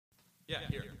Yeah,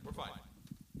 here. We're fine.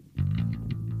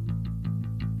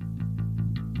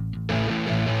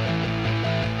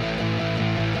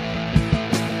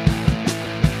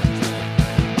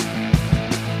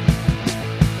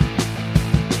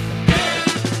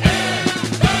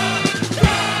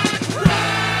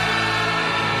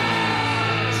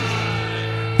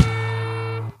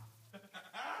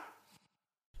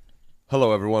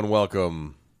 Hello, everyone.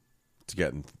 Welcome to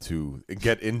Get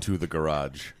into the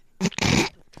Garage.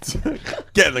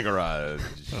 Get in the Garage.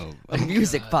 A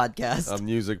music podcast.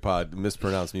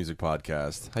 Mispronounced music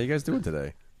podcast. How you guys doing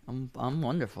today? I'm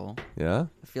wonderful. Yeah?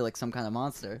 I feel like some kind of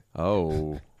monster.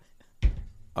 Oh.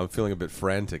 I'm feeling a bit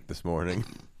frantic this morning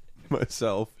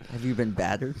myself. Have you been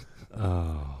battered?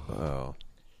 Oh.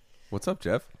 What's up,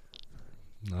 Jeff?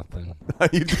 Nothing. How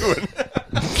you doing?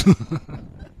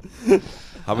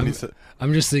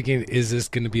 I'm just thinking, is this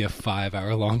going to be a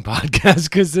 5-hour-long podcast?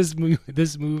 Because this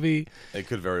movie, It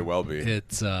could very well be.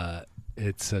 it's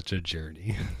such a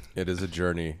journey. It is a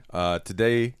journey.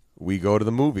 Today, we go to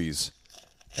the movies,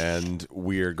 and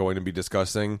we are going to be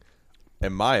discussing,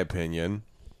 in my opinion,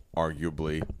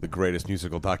 arguably, the greatest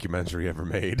musical documentary ever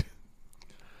made.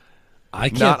 I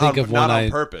can't Not think on- of one not on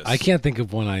purpose. I can't think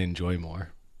of one I enjoy more.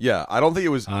 Yeah, I don't think it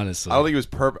was... Honestly. I don't think it was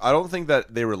I don't think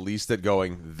that they released it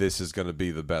going, this is going to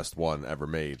be the best one ever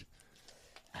made.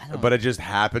 But it just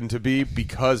happened to be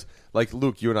because, like,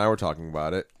 Luke, you and I were talking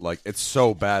about it. Like, it's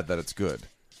so bad that it's good.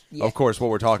 Yeah. Of course, what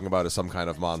we're talking about is some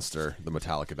kind of monster, the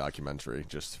Metallica documentary,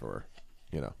 just for,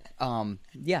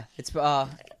 Yeah, it's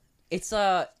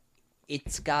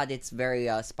got its very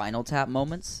Spinal Tap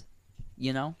moments,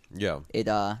 you know? Yeah.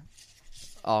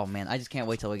 Oh man, I just can't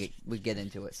wait till we get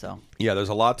into it, so. Yeah, there's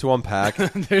a lot to unpack.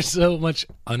 There's so much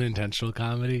unintentional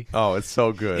comedy. Oh, it's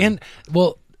so good. And,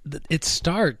 well, it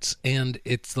starts, and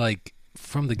it's like,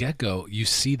 from the get-go, you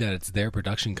see that it's their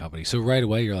production company. So right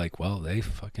away, you're like, well, they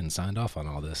fucking signed off on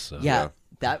all this. So. Yeah.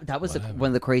 That was one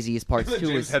of the craziest parts too.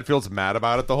 James Hetfield's mad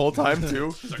about it the whole time,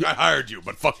 too. He's like, I hired you,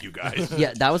 but fuck you guys.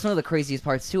 Yeah, that was one of the craziest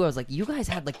parts too. I was like, you guys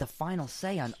had like the final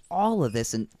say on all of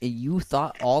this, and you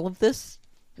thought all of this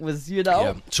was,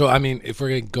 Yeah. So, I mean, if we're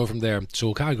going to go from there, so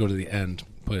we'll kind of go to the end,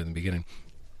 put it in the beginning.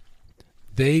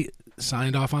 They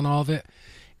signed off on all of it.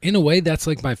 In a way, that's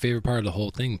like my favorite part of the whole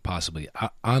thing, possibly.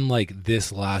 On like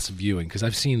this last viewing, because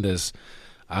I've seen this,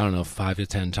 I don't know, 5 to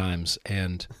 10 times.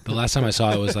 And the last time I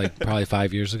saw it was like probably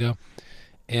 5 years ago.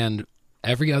 And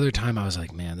every other time I was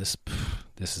like, man, this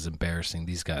is embarrassing.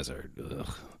 These guys are,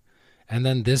 ugh. And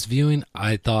then this viewing,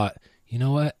 I thought, you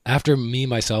know what? After me,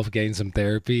 myself, getting some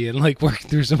therapy and like working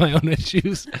through some of my own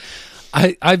issues,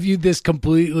 I viewed this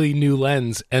completely new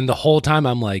lens. And the whole time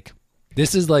I'm like,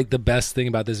 this is like the best thing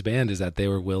about this band is that they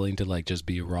were willing to like just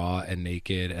be raw and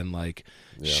naked and like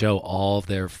show all of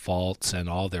their faults and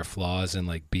all their flaws and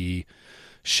like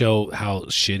show how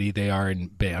shitty they are in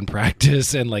band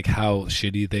practice and like how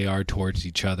shitty they are towards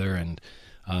each other. And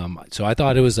so I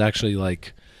thought it was actually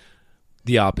like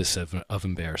the opposite of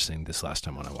embarrassing this last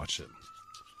time when I watched it.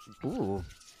 Ooh.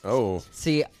 Oh.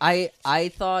 See, I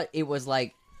thought it was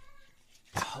like,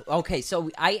 okay,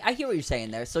 so I hear what you're saying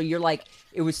there. So you're like,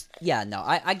 it was, yeah, no,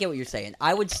 I get what you're saying.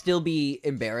 I would still be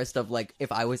embarrassed of like,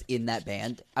 if I was in that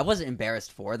band. I wasn't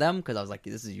embarrassed for them because I was like,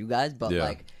 this is you guys, but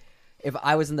like, if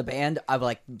I was in the band, I would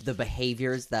like the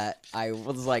behaviors that I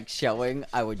was like showing,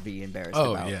 I would be embarrassed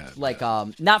about. Yeah. Like,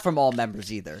 not from all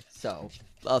members either. So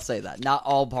I'll say that. Not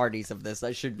all parties of this.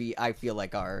 I feel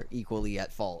like are equally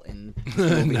at fault in this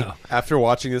movie. No. After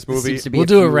watching this movie, We'll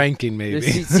do a ranking maybe.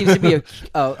 There seems to be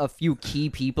a few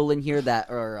key people in here that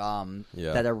are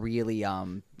that are really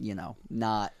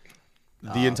not.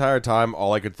 the entire time,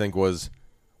 all I could think was,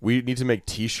 we need to make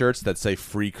T-shirts that say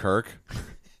 "Free Kirk,"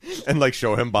 and like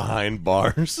show him behind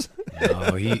bars.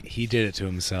 No, he did it to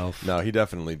himself. No, he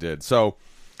definitely did. So,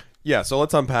 yeah. So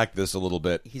let's unpack this a little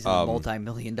bit. He's in a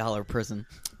multi-million-dollar prison.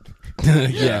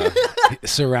 Yeah.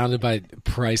 Surrounded by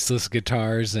priceless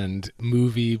guitars and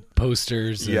movie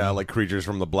posters. Yeah, and, like creatures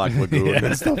from the Black Lagoon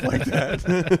and stuff like that.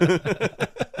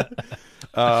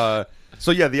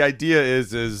 So yeah, the idea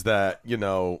is that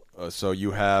so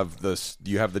you have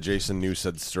the Jason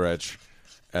Newsted stretch,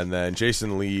 and then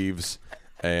Jason leaves.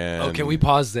 And oh, can we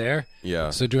pause there?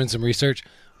 Yeah. So doing some research,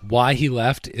 why he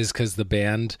left is because the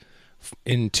band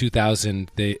in 2000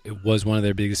 it was one of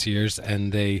their biggest years,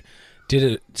 and they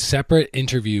did a separate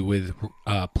interview with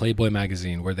Playboy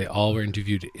magazine where they all were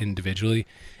interviewed individually,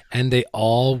 and they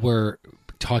all were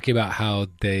talking about how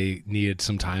they needed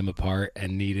some time apart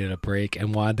and needed a break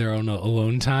and wanted their own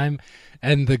alone time.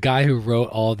 And the guy who wrote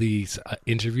all these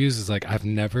interviews is like, I've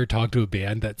never talked to a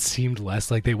band that seemed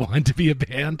less like they wanted to be a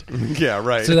band. Yeah,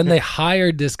 right. So then they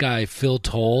hired this guy, Phil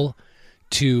Toll,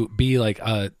 to be like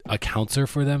a counselor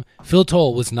for them. Phil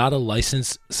Toll was not a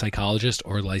licensed psychologist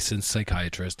or licensed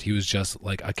psychiatrist. He was just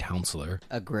like a counselor.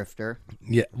 A grifter.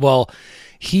 Yeah. Well,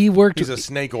 he worked. He's a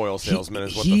snake oil salesman.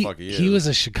 Is what the fuck he is. He was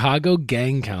a Chicago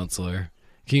gang counselor.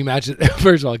 Can you imagine?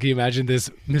 First of all, can you imagine this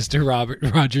Mr. Robert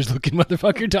Rogers looking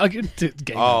motherfucker talking to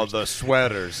gang members? The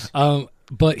sweaters.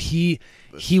 But he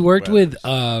worked with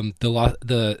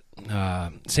the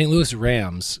St. Louis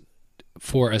Rams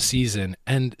for a season,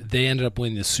 and they ended up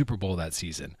winning the Super Bowl that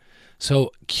season.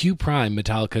 So Q Prime,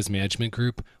 Metallica's management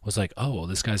group, was like, oh, well,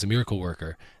 this guy's a miracle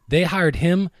worker. They hired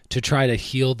him to try to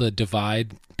heal the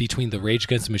divide between the Rage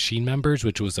Against the Machine members,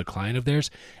 which was a client of theirs,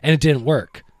 and it didn't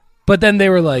work. But then they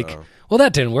were like, well,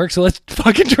 that didn't work, so let's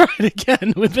fucking try it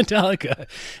again with Metallica.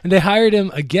 And they hired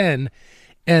him again,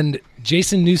 and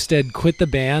Jason Newsted quit the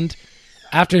band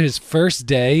after his first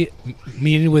day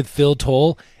meeting with Phil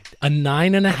Toll, a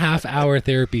 9.5-hour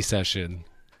therapy session.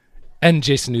 And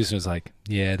Jason Newsted was like,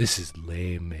 yeah, this is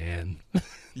lame, man.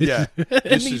 Yeah,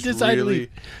 this he is decided to really, leave.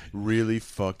 really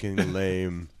fucking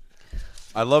lame.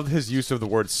 I love his use of the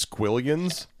word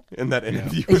squillions in that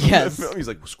interview. Yes. He's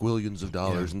like, squillions of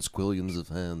dollars and squillions of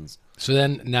hands. So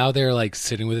then now they're like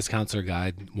sitting with his counselor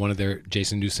guide. One of their,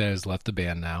 Jason Newsted, has left the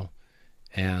band now,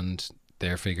 and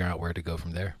they're figuring out where to go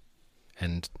from there.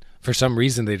 And for some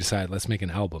reason, they decided, let's make an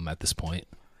album at this point.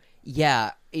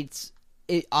 Yeah, it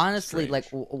honestly, like,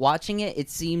 watching it, it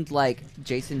seemed like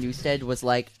Jason Newsted was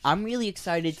like, I'm really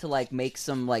excited to, like, make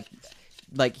some, like,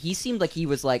 he seemed like he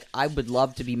was like, I would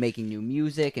love to be making new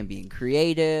music and being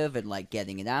creative and, like,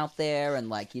 getting it out there and,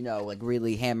 like, you know, like,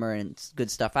 really hammering good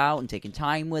stuff out and taking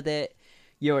time with it.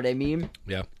 You know what I mean?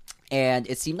 Yeah. And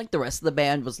it seemed like the rest of the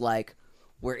band was like,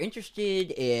 we're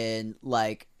interested in,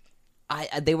 like,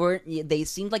 they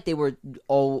seemed like they were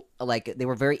they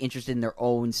were very interested in their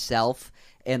own self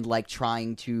and like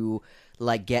trying to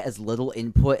like get as little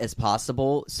input as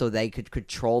possible so they could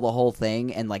control the whole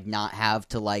thing and like not have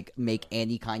to like make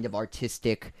any kind of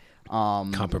artistic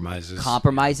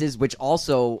compromises, which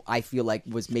also I feel like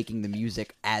was making the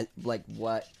music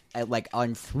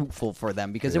unfruitful for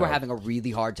them because they were having a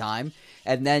really hard time.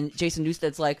 And then Jason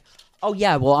Newsted's like, oh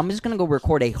yeah, well, I'm just going to go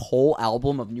record a whole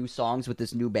album of new songs with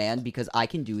this new band because I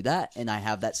can do that and I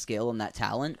have that skill and that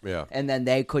talent. Yeah. And then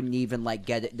they couldn't even, like,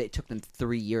 get it. It took them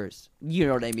 3 years. You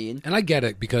know what I mean? And I get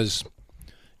it because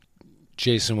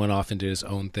Jason went off and did his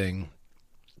own thing.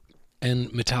 And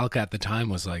Metallica at the time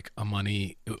was like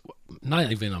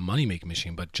not even a money-making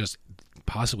machine, but just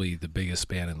possibly the biggest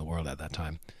band in the world at that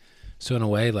time. So in a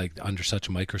way, like, under such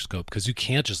a microscope, because you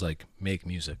can't just, like, make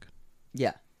music.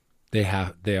 Yeah.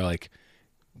 They're like,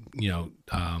 you know,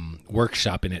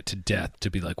 workshopping it to death to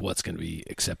be like, what's going to be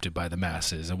accepted by the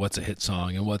masses and what's a hit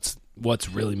song and what's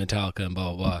really Metallica and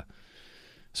blah, blah, blah.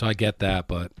 So I get that.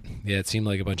 But yeah, it seemed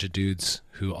like a bunch of dudes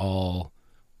who all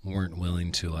weren't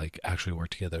willing to like actually work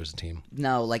together as a team.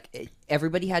 No, like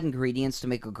everybody had ingredients to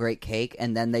make a great cake,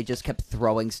 and then they just kept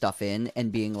throwing stuff in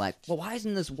and being like, well, why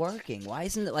isn't this working? Why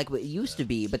isn't it like what it used to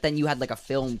be? But then you had like a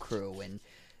film crew and,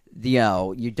 you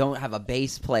know, you don't have a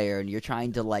bass player and you're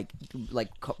trying to like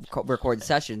record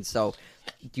sessions. So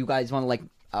do you guys want to like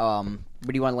what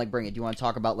do you want to like bring it? Do you want to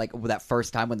talk about like that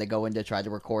first time when they go in to try to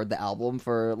record the album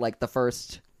for like the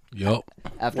first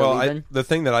after leaving? The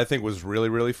thing that I think was really,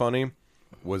 really funny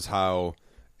was how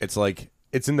it's like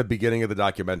it's in the beginning of the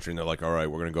documentary and they're like, all right,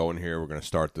 we're going to go in here, we're going to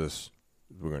start this,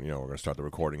 we're going to start the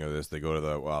recording of this. They go to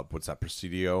the what's that,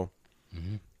 Presidio,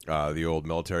 the old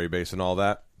military base and all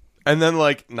that. And then,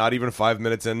 like, not even 5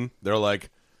 minutes in, they're like,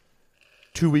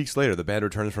 2 weeks later, the band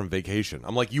returns from vacation.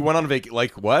 I'm like, you went on vacation?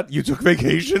 Like, what? You took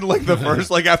vacation? Like, the first,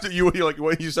 like, after you're like,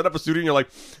 you set up a studio and you're like,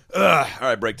 ugh, all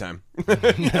right, break time. Like,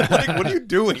 what are you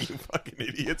doing, you fucking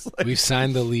idiots? Like, we've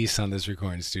signed the lease on this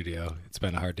recording studio. It's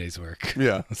been a hard day's work.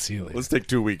 Yeah. Let's see you later. Let's take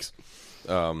 2 weeks.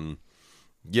 Yeah,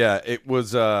 it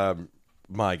was,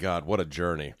 my God, what a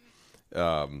journey.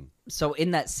 So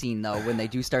in that scene, though, when they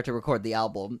do start to record the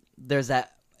album, there's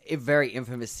that very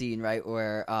infamous scene, right,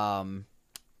 where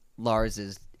Lars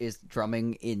is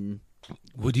drumming in.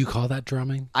 Would you call that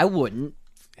drumming? I wouldn't.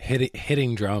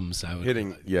 Hitting drums. I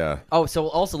would. Yeah. Oh, so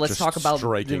also let's talk about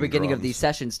the beginning drums. of these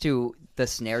sessions too. The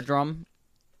snare drum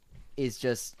is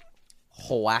just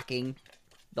whacking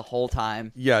the whole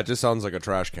time. Yeah, it just sounds like a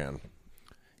trash can.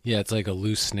 Yeah, it's like a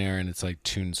loose snare, and it's like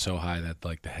tuned so high that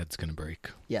like the head's gonna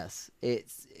break. Yes, it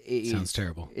sounds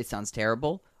terrible. It sounds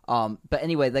terrible. But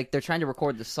anyway, like they're trying to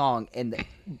record the song, and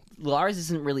Lars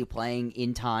isn't really playing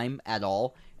in time at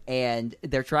all, and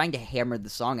they're trying to hammer the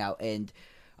song out. And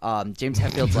James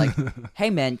Hetfield's like, "Hey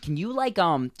man, can you like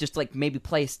just like maybe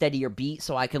play a steadier beat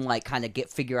so I can like kind of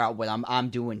figure out what I'm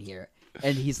doing here?"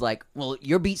 And he's like, well,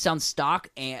 your beat sounds stock,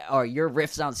 or your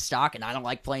riff sounds stock, and I don't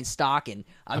like playing stock, and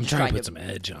I'm just trying to put some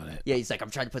edge on it. Yeah, he's like, I'm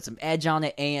trying to put some edge on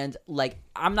it, and like,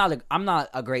 I'm not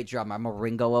a great drummer. I'm a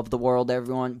Ringo of the world,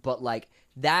 everyone, but like,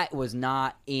 that was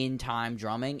not in time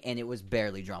drumming, and it was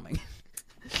barely drumming.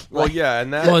 Well, yeah,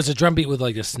 and that. Well, it's a drum beat with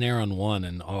like a snare on one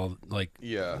and all like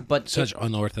Yeah, But such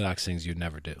unorthodox things you'd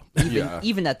never do.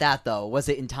 even at that though, was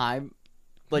it in time?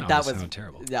 Like No, that it was sounded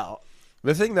terrible. No.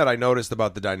 the thing that I noticed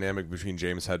about the dynamic between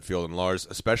James Hetfield and Lars,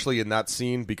 especially in that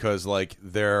scene, because like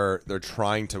they're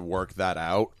trying to work that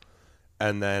out,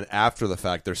 and then after the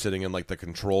fact, they're sitting in like the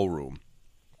control room,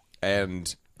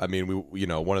 and I mean, we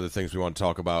one of the things we want to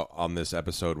talk about on this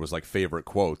episode was like favorite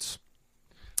quotes,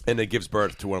 and it gives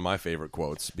birth to one of my favorite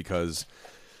quotes because.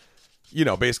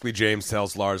 Basically James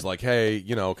tells Lars, like, hey,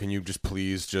 can you just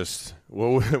please just...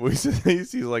 Well,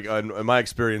 he's like, in my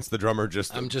experience, the drummer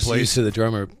just I'm just plays... used to the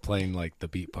drummer playing like the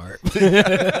beat part.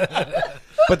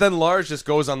 But then Lars just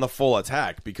goes on the full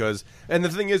attack because... And the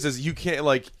thing is you can't,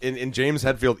 like... And James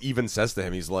Hetfield even says to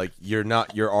him, he's like,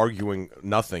 you're arguing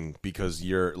nothing because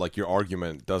your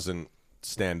argument doesn't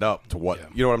stand up to what... Yeah.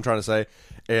 You know what I'm trying to say?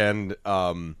 And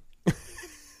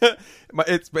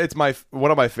it's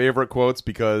one of my favorite quotes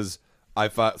because... I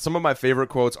thought some of my favorite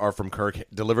quotes are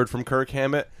delivered from Kirk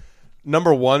Hammett.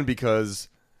 Number one, because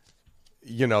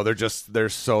they sound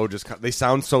so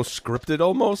scripted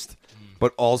almost,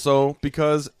 but also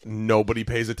because nobody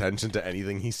pays attention to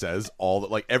anything he says.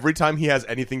 Every time he has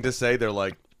anything to say, they're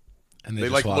like, And they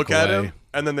just like walk look at away. him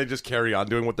and then they just carry on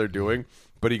doing what they're doing.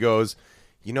 But he goes,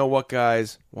 you know what,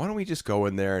 guys? Why don't we just go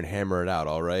in there and hammer it out,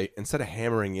 all right? Instead of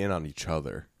hammering in on each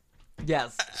other.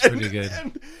 Yes. It's pretty good.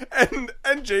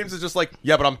 And James is just like,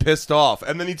 yeah, but I'm pissed off.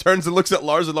 And then he turns and looks at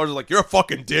Lars, and Lars is like, you're a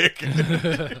fucking dick.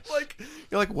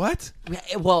 You're like, what?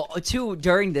 Well, too,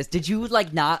 during this, did you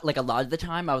not a lot of the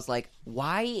time? I was like,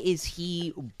 why is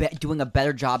he doing a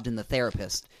better job than the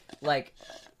therapist?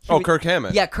 Kirk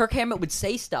Hammett. Yeah, Kirk Hammett would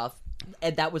say stuff,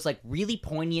 and that was really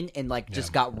poignant and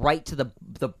just got right to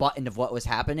the button of what was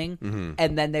happening. Mm-hmm.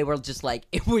 And then they were just like,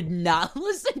 it would not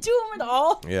listen to him at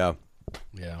all. Yeah.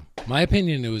 Yeah. My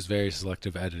opinion, it was very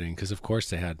selective editing because, of course,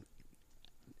 they had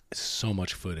so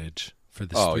much footage for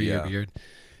this 3-year period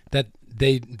that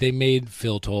they made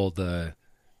Phil Toll the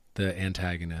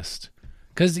antagonist.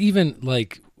 Because even,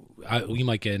 we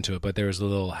might get into it, but there was a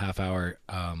little half-hour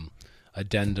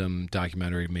addendum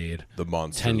documentary made The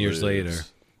Monster 10 years Lives. later.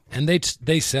 And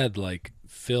they said,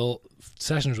 Phil,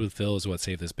 sessions with Phil is what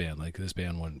saved this band. This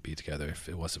band wouldn't be together if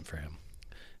it wasn't for him.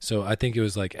 So I think it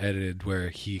was edited where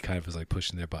he kind of was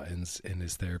pushing their buttons in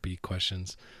his therapy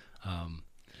questions.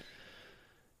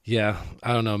 Yeah,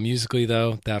 I don't know. Musically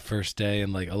though, that first day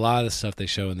and a lot of the stuff they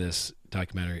show in this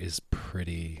documentary is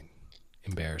pretty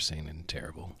embarrassing and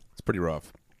terrible. It's pretty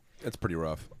rough.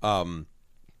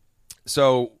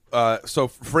 So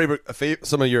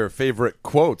some of your favorite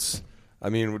quotes. I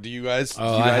mean, do you guys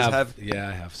have? Yeah,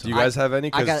 I have some. Do you guys have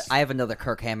any? I have another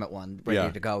Kirk Hammett one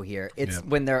ready to go here. It's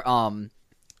when they're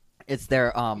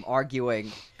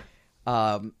arguing.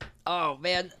 Oh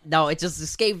man, no, it just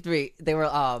escaped me. They were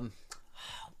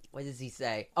what does he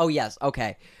say? Oh yes,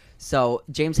 okay. So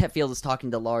James Hetfield is talking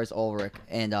to Lars Ulrich,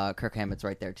 and Kirk Hammett's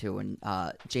right there too. And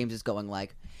James is going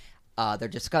they're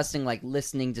discussing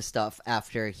listening to stuff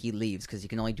after he leaves because he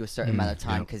can only do a certain amount of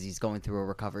time because he's going through a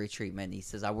recovery treatment. And he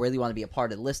says, I really want to be a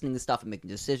part of listening to stuff and making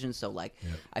decisions. So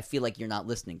I feel like you're not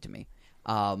listening to me,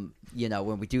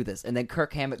 when we do this. And then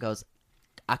Kirk Hammett goes,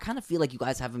 I kind of feel like you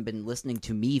guys haven't been listening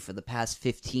to me for the past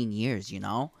 15 years,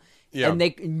 Yeah.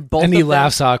 And he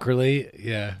laughs awkwardly.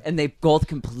 Yeah. And they both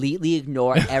completely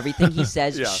ignore everything he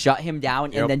says, shut him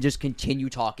down, and then just continue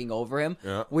talking over him,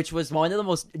 which was one of the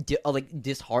most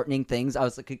disheartening things. I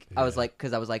was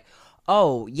like,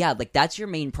 oh yeah, that's your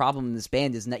main problem in this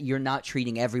band is that you're not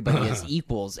treating everybody as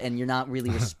equals, and you're not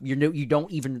really you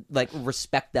don't even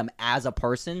respect them as a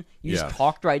person. You just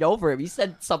talked right over him. He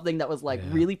said something that was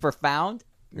really profound.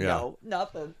 Yeah. No,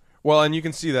 nothing. Well, and you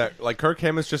can see that Kirk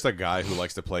Hammett's just a guy who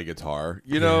likes to play guitar.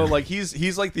 He's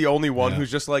the only one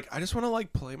who's just I just want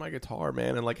to play my guitar,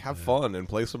 man, and have fun and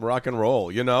play some rock and roll,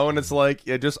 And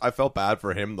it's I felt bad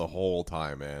for him the whole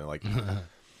time, man.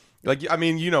 I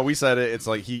mean, we said it. It's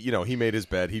he made his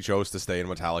bed. He chose to stay in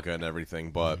Metallica and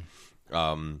everything, but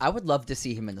I would love to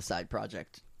see him in the side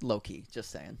project, low key.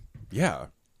 Just saying. Yeah.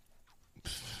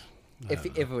 If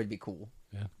it would be cool.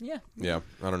 Yeah. Yeah.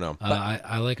 I don't know.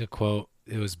 I like a quote.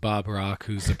 It was Bob Rock,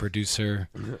 who's the producer,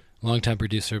 longtime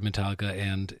producer of Metallica,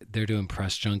 and they're doing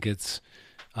press junkets,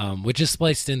 which is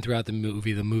spliced in throughout the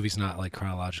movie. The movie's not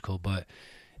chronological, but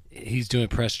he's doing a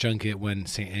press junket when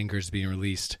St. Anger is being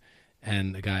released,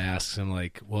 And the guy asks him,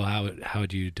 like, well, how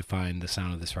would you define the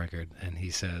sound of this record? And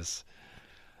he says,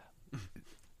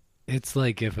 it's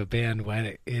like if a band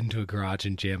went into a garage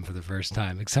and jammed for the first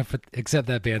time, except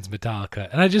that band's Metallica.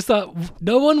 And I just thought,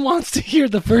 no one wants to hear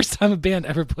the first time a band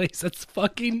ever plays. That's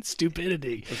fucking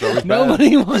stupidity.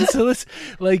 Nobody wants to listen.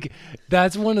 Like,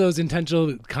 that's one of those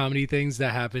intentional comedy things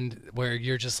that happened where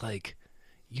you're just like,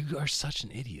 you are such an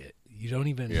idiot. You don't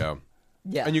even... Yeah.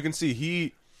 Yeah. And you can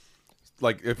see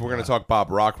like, if we're going to talk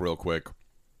Bob Rock real quick,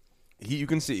 you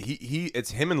can see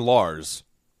it's him and Lars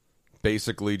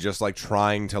basically just like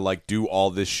trying to like do all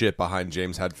this shit behind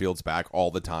James Hetfield's back all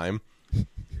the time. Yeah.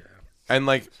 And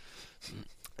like,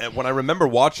 when I remember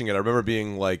watching it, I remember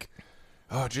being like,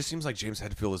 oh, it just seems like James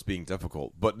Hetfield is being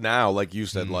difficult. But now, like you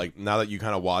said, like now that you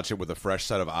kind of watch it with a fresh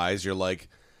set of eyes, you're like,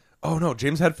 oh no,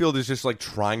 James Hetfield is just like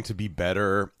trying to be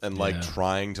better and like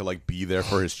trying to like be there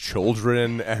for his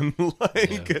children and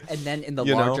like and then in the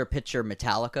larger picture,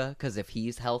 Metallica, because if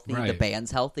he's healthy, the band's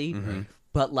healthy. Mm-hmm.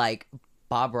 But like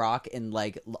Bob Rock and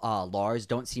like Lars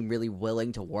don't seem really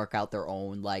willing to work out their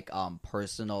own like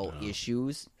personal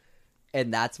issues,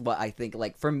 and that's what I think.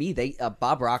 Like for me,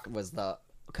 Bob Rock was the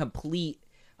complete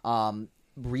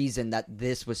reason that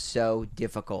this was so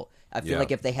difficult. I feel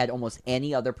like if they had almost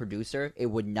any other producer, it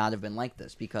would not have been like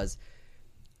this because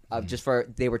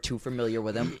they were too familiar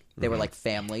with him. They were like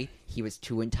family. He was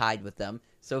too tied with them.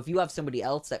 So if you have somebody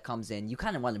else that comes in, you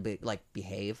kind of want to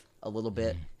behave a little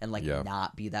bit and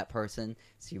not be that person.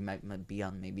 So you might be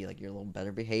on maybe like your little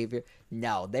better behavior.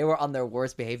 No, they were on their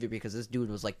worst behavior because this dude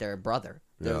was like their brother.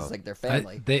 It was like their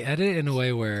family. They edit it in a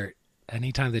way where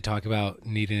anytime they talk about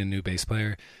needing a new bass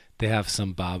player, they have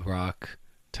some Bob Rock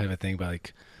type of thing, but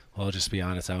like, well, I'll just be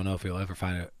honest, I don't know if we'll ever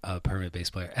find a permanent bass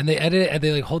player. And they edit it and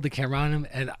they like hold the camera on him,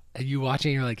 and you watch it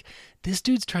and you're like, this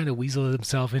dude's trying to weasel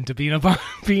himself into being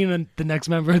the next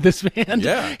member of this band.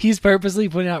 Yeah. He's purposely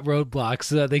putting out roadblocks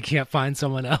so that they can't find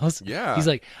someone else. Yeah. He's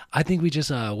like, I think we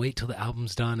just wait till the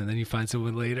album's done and then you find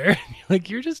someone later. And you're like,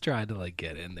 you're just trying to like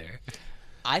get in there.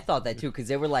 I thought that too because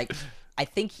they were like, I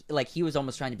think like he was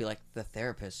almost trying to be like the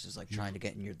therapist is like trying to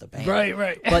get in the band.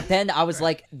 Right. But then I was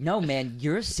like, no, man,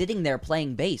 you're sitting there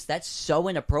playing bass. That's so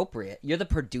inappropriate. You're the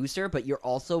producer, but you're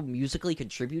also musically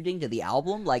contributing to the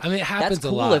album. Like, I mean, it happens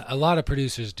that's cool a lot. A lot of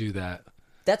producers do that.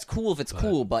 That's cool if it's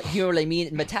cool, but you know what I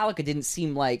mean? Metallica didn't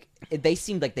seem like they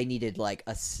seemed like they needed like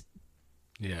a.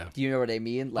 Yeah. Do you know what I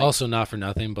mean? Like, also, not for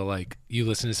nothing, but like you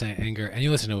listen to Saint Anger and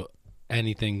you listen to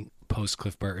anything post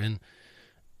Cliff Burton.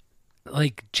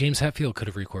 Like, James Hetfield could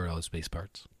have recorded all his bass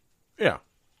parts. Yeah.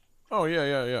 Oh,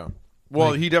 yeah.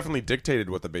 Well, he definitely dictated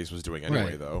what the bass was doing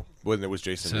anyway, though. When it was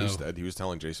Jason Newsted, he was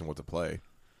telling Jason what to play.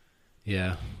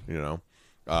 Yeah. You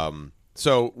know?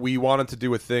 So we wanted to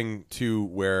do a thing, too,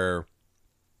 where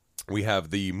we have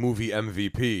the movie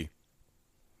MVP.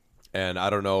 And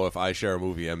I don't know if I share a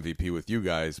movie MVP with you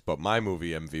guys, but my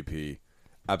movie MVP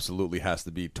absolutely has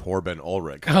to be Torben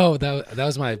Ulrich. Oh, that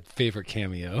was my favorite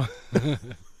cameo.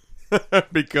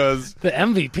 Because the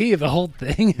MVP of the whole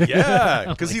thing. Yeah,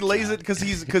 because he lays it because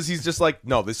he's just like,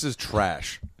 no, this is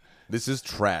trash. This is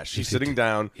trash. He's sitting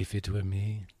down. If it were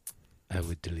me, I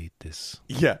would delete this.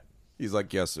 Yeah, he's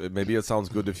like, yes, maybe it sounds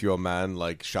good if you're a man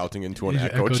like shouting into an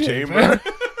echo chamber.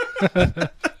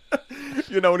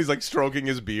 You know, and he's like stroking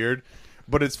his beard.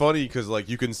 But it's funny because like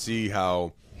you can see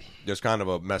how there's kind of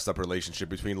a messed up relationship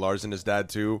between Lars and his dad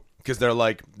too. Because they're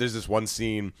like, there's this one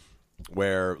scene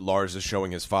where Lars is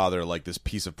showing his father like this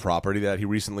piece of property that he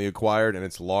recently acquired, and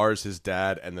it's Lars, his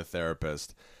dad, and the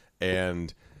therapist.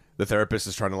 And the therapist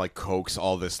is trying to like coax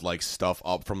all this like stuff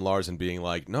up from Lars and being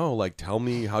like, no, like tell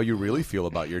me how you really feel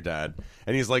about your dad.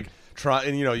 And he's like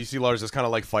and you know, you see Lars just kind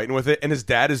of like fighting with it, and his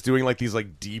dad is doing like these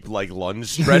like deep like lunge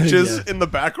stretches in the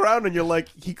background, and you're like,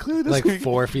 he clearly doesn't like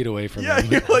 4 feet away from him.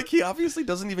 You're like, he obviously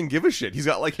doesn't even give a shit. He's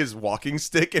got like his walking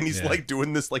stick, and he's like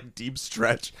doing this like deep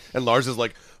stretch, and Lars is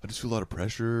like, I just feel a lot of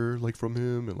pressure like from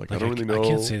him, and like I don't really know. I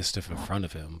can't say this stuff in front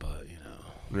of him, but you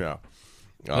know. Yeah.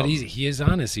 But he is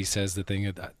honest. He says the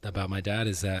thing about my dad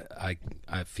is that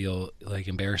I feel like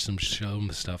embarrassed to show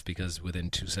him stuff because within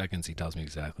 2 seconds he tells me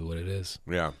exactly what it is.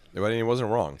 Yeah, but he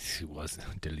wasn't wrong. He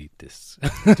wasn't. Delete this.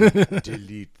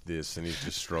 Delete this, and he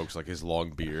just strokes like his long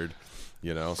beard.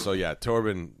 You know, so yeah,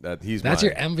 Torben, that's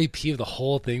your MVP of the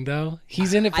whole thing, though.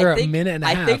 He's in it for a minute and a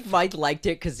half. I think Mike liked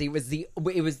it because it was the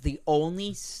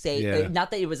only sane. Not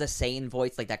that it was a sane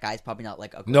voice, like that guy's probably not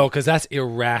like a no, because that's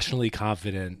irrationally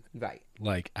confident. Right.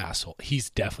 like asshole. He's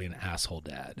definitely an asshole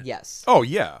dad. Yes. Oh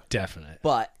yeah. Definite.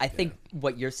 But I think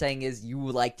what you're saying is you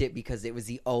liked it because it was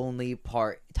the only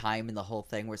time in the whole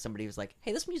thing where somebody was like,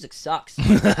 "Hey, this music sucks."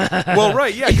 Well,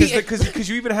 right, yeah, because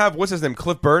you even have what's his name,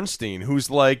 Cliff Bernstein, who's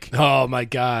like, Oh my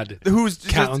god. who's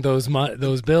Counting those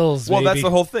bills. Well, baby. that's the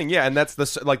whole thing, yeah, and that's the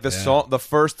song, the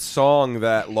first song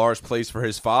that Lars plays for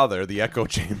his father, the Echo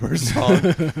Chamber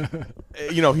song.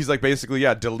 He's like basically,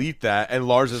 delete that, and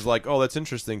Lars is like, oh, that's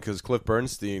interesting because Cliff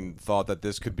Bernstein thought that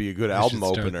this could be a good album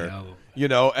should start opener. the album.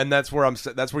 And that's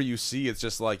where you see it's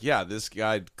just like, yeah, this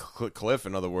guy Cliff,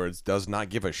 in other words, does not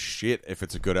give a shit if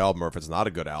it's a good album or if it's not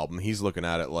a good album. He's looking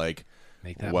at it like,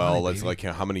 Make that well, money, let's baby. like,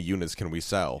 how many units can we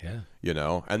sell?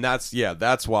 Yeah. And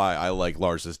that's why I like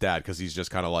Lars's dad, because he's just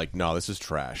kind of like, no, this is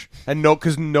trash, and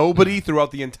because nobody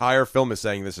throughout the entire film is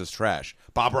saying this is trash.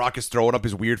 Bob Rock is throwing up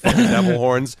his weird fucking devil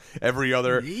horns every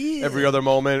other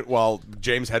moment, while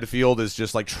James Hetfield is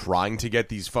just like trying to get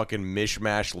these fucking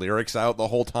mishmash lyrics out the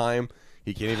whole time.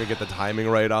 He can't even get the timing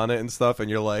right on it and stuff, and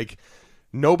you're like,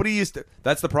 nobody is.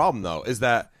 That's the problem, though, is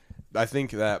that I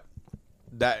think that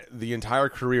the entire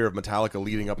career of Metallica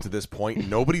leading up to this point,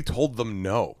 nobody told them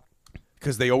no,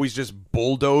 because they always just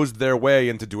bulldozed their way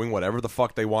into doing whatever the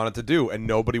fuck they wanted to do, and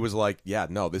nobody was like, yeah,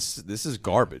 no, this is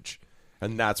garbage.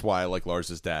 And that's why I like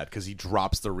Lars's dad, because he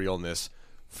drops the realness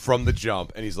from the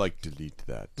jump, and he's like, delete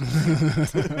that.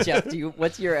 Jeff,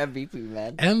 what's your MVP,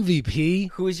 man?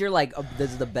 MVP? Who's your like?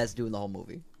 This is the best dude in the whole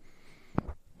movie.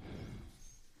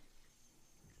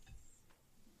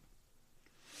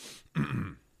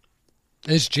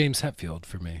 It's James Hetfield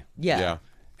for me. Yeah.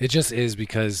 It just is,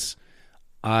 because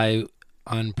on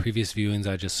previous viewings,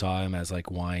 I just saw him as like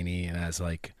whiny and as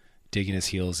like digging his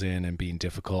heels in and being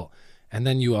difficult. And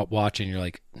then you watch and you're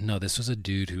like, no, this was a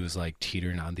dude who was like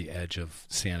teetering on the edge of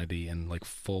sanity and like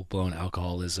full blown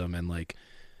alcoholism and like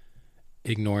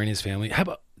ignoring his family. How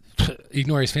about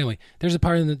ignore his family? There's a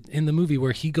part in the movie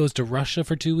where he goes to Russia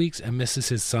for 2 weeks and misses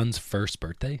his son's first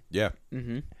birthday. Yeah.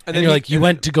 Mm-hmm. And then you're like, you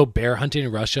went to go bear hunting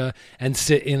in Russia and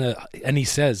sit and he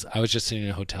says, I was just sitting in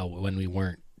a hotel when we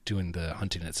weren't doing the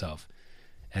hunting itself.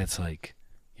 And it's like,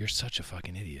 you're such a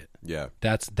fucking idiot. Yeah.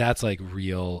 That's like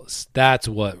real. That's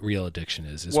what real addiction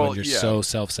is when you're yeah. so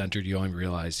self-centered you don't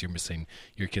realize you're missing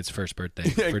your kid's first birthday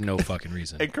for no fucking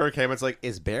reason. And Kirk Hammett's like,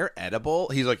 is bear edible?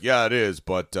 He's like, yeah, it is,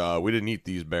 but we didn't eat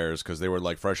these bears because they were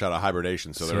like fresh out of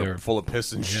hibernation, so they're full of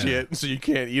piss and shit, so you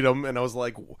can't eat them. And I was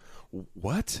like,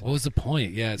 what? What was the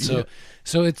point? Yeah.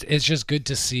 So it's just good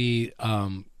to see,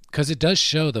 because it does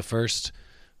show the first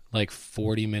like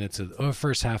 40 minutes or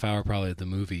first half hour probably of the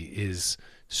movie is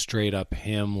straight up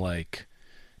him like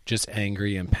just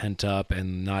angry and pent up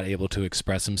and not able to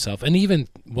express himself. And even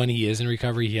when he is in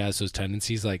recovery, he has those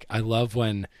tendencies. Like, I love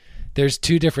when there's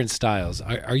two different styles.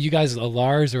 Are you guys a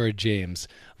Lars or a James?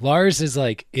 Lars is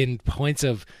like, in points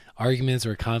of arguments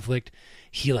or conflict,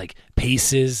 he like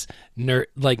paces,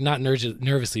 like not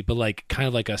nervously, but like kind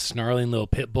of like a snarling little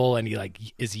pit bull, and he like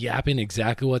is yapping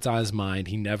exactly what's on his mind.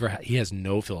 He has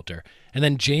no filter. And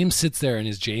then James sits there,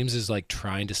 and James is like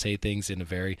trying to say things in a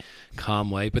very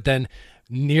calm way, but then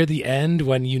near the end,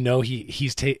 when you know he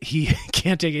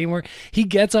can't take it anymore, he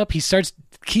gets up,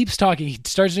 keeps talking, he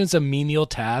starts doing some menial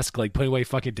task like putting away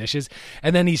fucking dishes,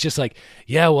 and then he's just like,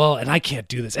 yeah, well, and I can't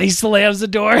do this, and he slams the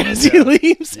door as he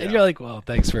leaves, and you're like, well,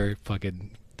 thanks for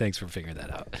figuring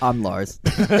that out. I'm Lars.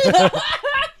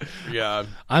 Yeah,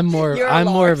 I'm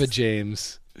more of a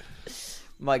James.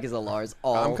 Mike is a Lars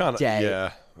I'm kind of day.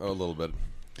 Yeah, a little bit.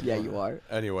 Yeah, you are.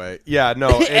 Anyway, yeah,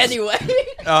 no. Anyway.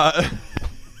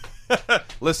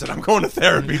 Listen, I'm going to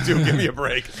therapy too. Give me a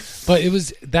break. But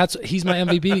he's my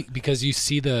MVP because you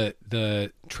see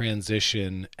the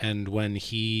transition, and when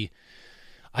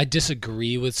I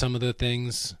disagree with some of the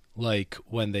things, like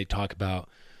when they talk about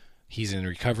he's in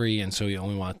recovery and so he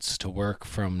only wants to work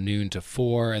from noon to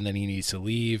 4 and then he needs to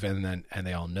leave and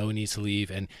they all know he needs to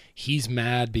leave, and he's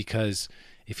mad because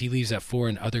if he leaves at 4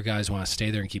 and other guys want to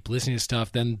stay there and keep listening to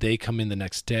stuff, then they come in the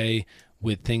next day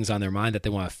with things on their mind that they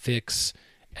want to fix.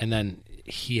 And then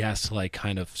he has to like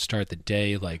kind of start the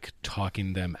day like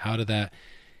talking them out of that.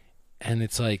 And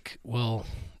it's like, well,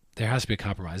 there has to be a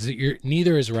compromise.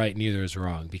 Neither is right, neither is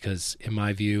wrong. Because in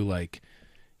my view, like,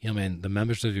 man, the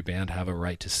members of your band have a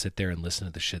right to sit there and listen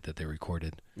to the shit that they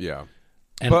recorded. Yeah.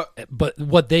 And, but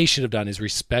what they should have done is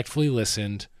respectfully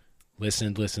listened,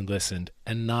 listened,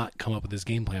 and not come up with this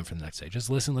game plan for the next day. Just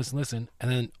listen,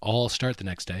 and then all start the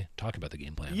next day, talk about the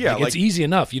game plan. Yeah, it's easy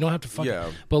enough. You don't have to fucking...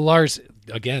 Yeah. But Lars,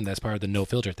 again, that's part of the no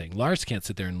filter thing. Lars can't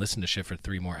sit there and listen to shit for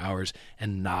 3 more hours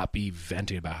and not be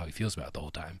venting about how he feels about it the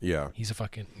whole time. Yeah. He's a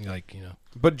fucking, like, you know...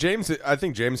 But I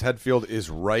think James Hetfield is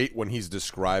right when he's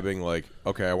describing, like,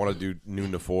 okay, I want to do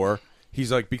noon to 4.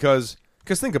 He's like, because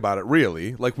think about it,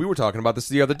 really. Like, we were talking about this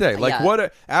the other day. Like, Yeah.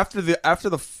 what after the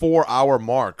 4-hour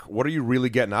mark, what are you really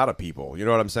getting out of people? You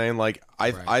know what I'm saying? Like,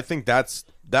 I think that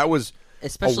was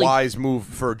Especially- a wise move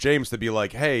for James to be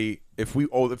like, hey, if we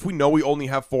know we only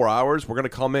have 4 hours, we're gonna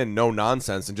come in no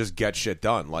nonsense and just get shit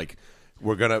done. Like,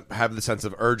 we're gonna have the sense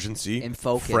of urgency And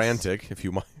focus. frantic, if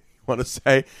you might want to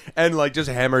say, and like just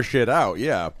hammer shit out.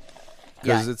 Yeah.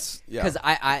 Because Because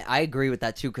I agree with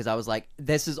that too. Because I was like,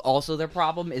 this is also their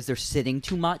problem is they're sitting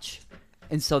too much,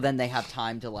 and so then they have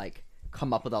time to like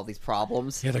come up with all these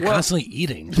problems. Yeah, they're constantly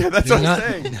eating. Yeah, that's They're what not-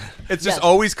 I'm saying. It's just Yes.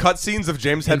 always cutscenes of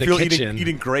James In the Hetfield kitchen.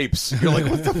 eating grapes. You're like,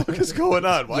 what the fuck is going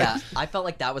on? Why? Yeah, I felt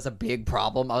like that was a big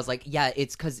problem. I was like, yeah,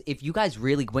 it's because if you guys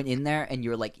really went in there and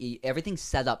you're like, everything's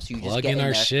set up, so you just Plug get in in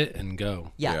our there. shit and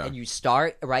go. Yeah, and you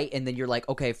start right, and then you're like,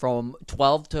 okay, from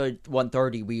 12 to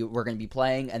 1:30, we're gonna be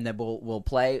playing, and then we'll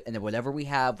play, and then whatever we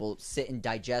have, we'll sit and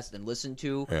digest and listen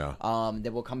to. Yeah.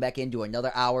 Then we'll come back in, do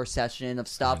another hour session of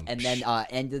stuff, and then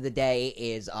end of the day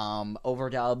is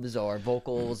overdubs or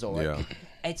vocals or. Yeah.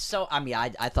 It's so. I mean, I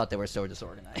thought they were so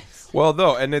disorganized. Well,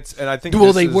 no, and I think Well,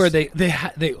 this they is- were.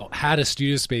 They had a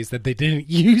studio space that they didn't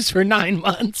use for 9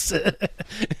 months.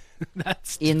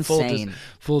 That's Insane.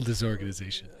 Full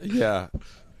disorganization. Yeah,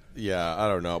 I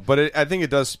don't know, but I think it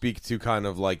does speak to kind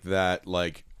of like that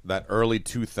early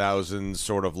 2000s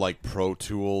sort of like Pro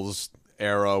Tools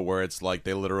era where it's like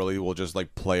they literally will just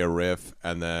like play a riff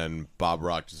and then Bob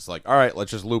Rock just like, all right,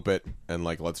 let's just loop it and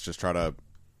like let's just try to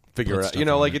figure Put it out. stuff You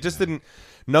know, on like it, it just yeah. didn't.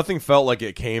 Nothing felt like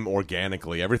it came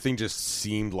organically. Everything just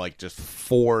seemed like just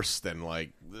forced and like,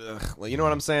 ugh, you know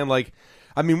what I'm saying? Like,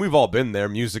 I mean, we've all been there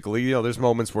musically. You know, there's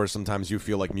moments where sometimes you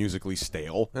feel like musically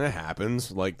stale, and it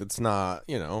happens. Like, that's not,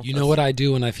 you know. You know what I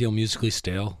do when I feel musically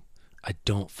stale? I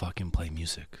don't fucking play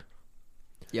music.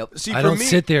 Yep. See, I for don't me,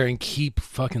 sit there and keep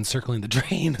fucking circling the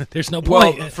drain. There's no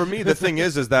well, point. for me, the thing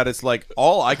is that it's like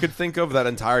all I could think of that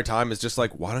entire time is just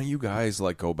like, why don't you guys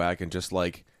like go back and just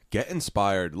like get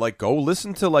inspired? Like, go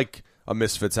listen to like a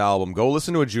Misfits album. Go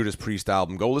listen to a Judas Priest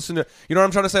album. Go listen to, you know what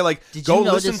I'm trying to say? Like, Did go you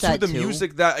notice listen to that the too?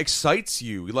 music that excites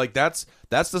you. Like, that's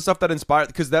the stuff that inspired.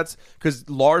 Because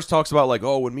Lars talks about like,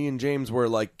 oh, when me and James were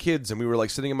like kids and we were like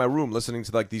sitting in my room listening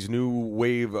to like these new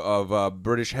wave of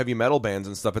British heavy metal bands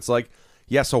and stuff. It's like,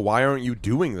 yeah, so why aren't you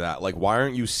doing that? Like, why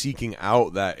aren't you seeking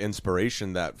out that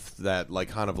inspiration that like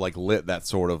kind of like lit that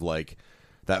sort of like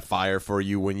that fire for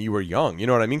you when you were young? You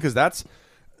know what I mean? Because that's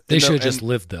They and the- should have just and-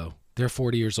 lived, though. They're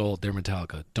 40 years old. They're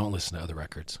Metallica. Don't listen to other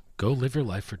records. Go live your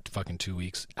life for fucking 2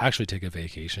 weeks. Actually take a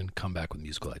vacation. Come back with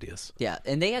musical ideas. Yeah,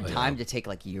 and they had time to take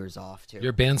like years off too.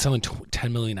 Your band's selling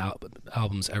 10 million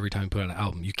albums every time you put out an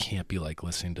album. You can't be like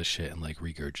listening to shit and like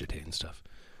regurgitating stuff.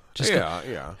 Just go-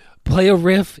 yeah. play a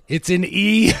riff. It's in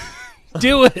E.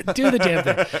 Do it. Do the damn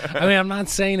thing. I mean, I'm not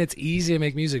saying it's easy to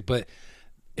make music, but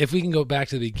if we can go back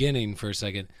to the beginning for a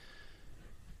second,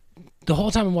 the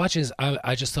whole time I'm watching this,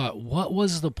 I just thought, what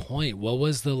was the point? What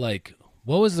was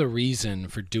the reason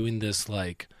for doing this?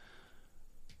 Like,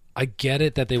 I get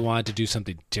it that they wanted to do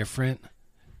something different,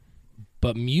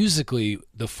 but musically,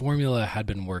 the formula had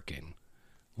been working.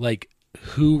 Like,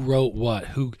 who wrote what?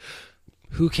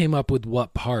 Who came up with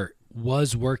what part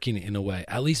was working in a way,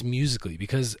 at least musically,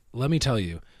 because let me tell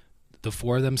you, the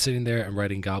 4 of them sitting there and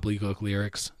writing gobbledygook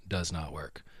lyrics does not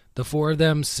work. The 4 of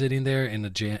them sitting there in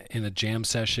a jam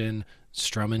session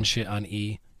strumming shit on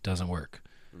E doesn't work.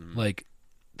 Like,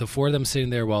 the 4 of them sitting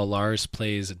there while Lars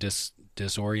plays a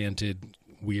disoriented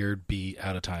weird beat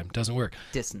out of time doesn't work.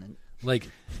 Dissonant. Like,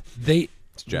 they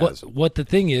jazz. what the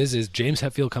thing is James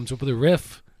Hetfield comes up with a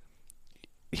riff.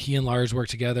 He and Lars work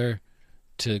together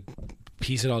to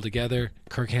piece it all together.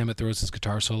 Kirk Hammett throws his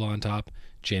guitar solo on top.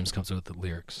 James comes up with the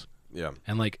lyrics. Yeah.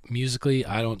 And like musically,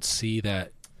 I don't see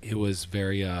that it was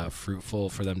very fruitful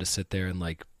for them to sit there and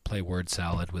like play word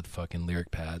salad with fucking lyric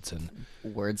pads and.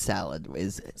 Word salad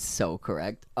is so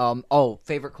correct.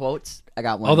 Favorite quotes? I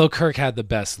got one. Although Kirk had the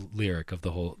best lyric of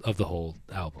the whole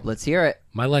album. Let's hear it.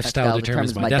 My lifestyle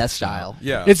determines my death style.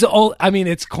 Yeah. It's all. I mean,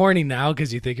 it's corny now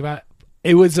because you think about it.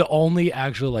 It was the only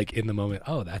actual like in the moment.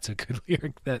 Oh, that's a good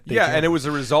lyric. That they Yeah, came and it up was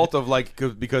a result of like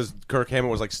because Kirk Hammett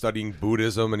was like studying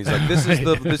Buddhism, and he's like, "This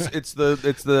is it's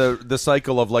the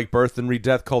cycle of like birth and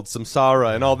re-death called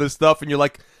samsara and all this stuff," and you're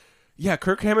like, yeah,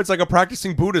 Kirk Hammett's like a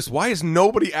practicing Buddhist. Why is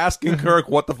nobody asking Kirk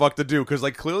what the fuck to do? Because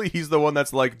like clearly he's the one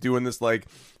that's like doing this like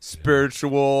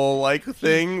spiritual like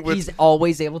thing. He's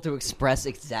always able to express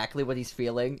exactly what he's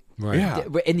feeling. Right. Yeah,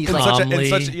 And he's in like, Calmly.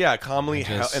 calmly,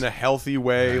 Just- in a healthy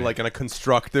way, Right. like in a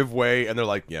constructive way, and they're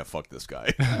like, yeah, fuck this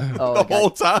guy Oh, the God. whole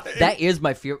time. that is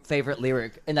my favorite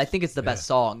lyric, and I think it's the best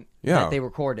song Yeah. that they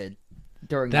recorded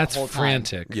during That's that whole time.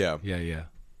 frantic. Yeah. Yeah.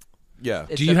 yeah,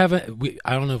 It's Do you a- have a?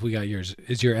 I don't know if we got yours.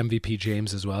 Is your MVP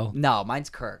James as well? No,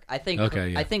 mine's Kirk. I think. Okay,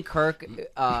 yeah. I think Kirk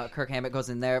Hammett goes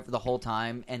in there for the whole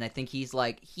time, and I think he's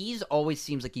always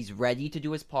seems like he's ready to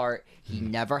do his part. He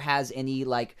never has any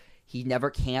he never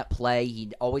can't play.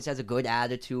 He always has a good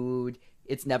attitude.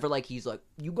 It's never like he's like,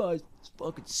 you guys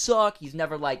fucking suck. He's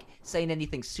never like saying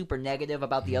anything super negative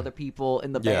about the other people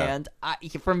in the Yeah. band.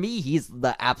 For me, he's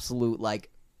the absolute like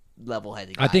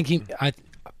level-headed guy.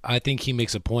 I think he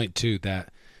makes a point too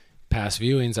that past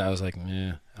viewings I was like,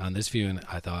 on this viewing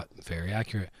I thought very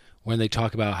accurate when they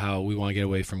talk about how we want to get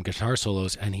away from guitar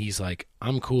solos, and he's like,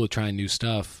 I'm cool with trying new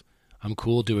stuff. I'm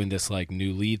cool doing this like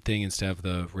new lead thing instead of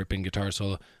the ripping guitar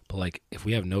solo. But like if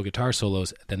we have no guitar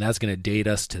solos, then that's gonna date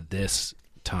us to this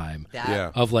time. That-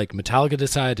 Yeah. Of like Metallica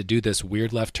decided to do this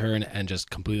weird left turn and just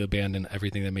completely abandon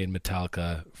everything that made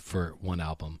Metallica for one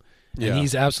album. And Yeah.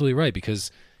 he's absolutely right,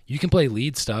 because you can play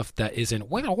lead stuff that isn't.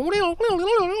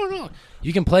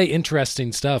 You can play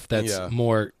interesting stuff that's Yeah.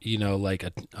 more, like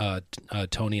a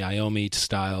Tony Iommi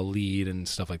style lead and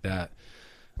stuff like that.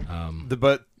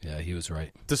 But Yeah, he was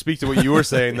right. to speak to what you were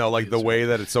saying though, like the way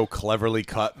that it's so cleverly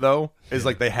cut though, is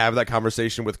like they have that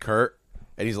conversation with Kurt,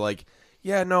 and he's like,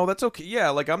 yeah, no, that's okay. Yeah,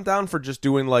 like I'm down for just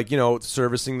doing like,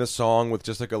 servicing the song with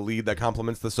just like a lead that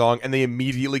complements the song, and they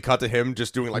immediately cut to him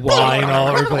just doing like Whine all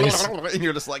over the place. and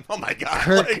you're just like, oh my god,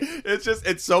 Kirk- like,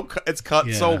 it's cut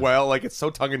so Yeah. well, like it's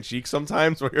so tongue in cheek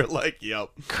sometimes where you're like, yep,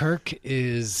 Kirk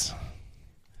is,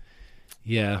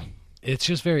 yeah, it's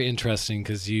just very interesting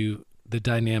because the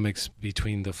dynamics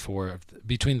between the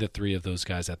three of those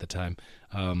guys at the time,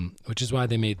 which is why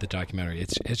they made the documentary.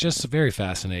 It's just very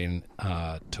fascinating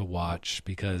to watch Mm.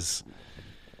 because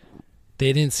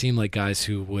they didn't seem like guys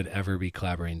who would ever be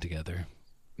collaborating together.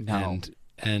 No.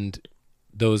 And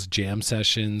those jam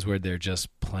sessions where they're just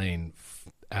playing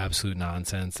absolute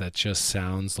nonsense that just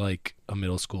sounds like a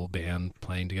middle school band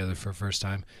playing together for the first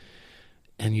time.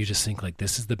 And you just think like,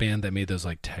 this is the band that made those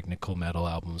like technical metal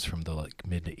albums from the like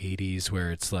mid 80s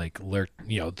where it's like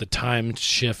the time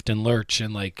shift and lurch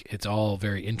and like it's all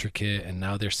very intricate. And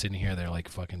now they're sitting here, they're like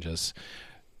fucking just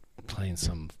playing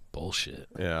some bullshit.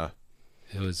 yeah.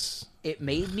 It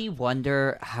made me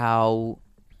wonder how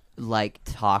like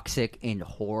toxic and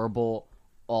horrible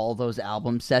all those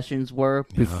album sessions were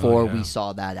before yeah. we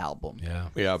saw that album. Yeah.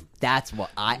 Yeah. That's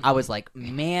what I was like,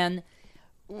 man,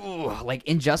 like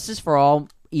Injustice for All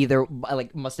either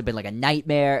like must have been like a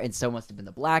nightmare, and so must have been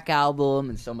the Black Album,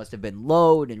 and so must have been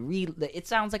Load and it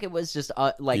sounds like it was just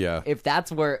Yeah. if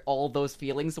that's where all those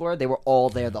feelings were, they were all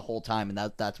there the whole time,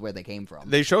 and that's where they came from.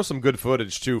 They show some good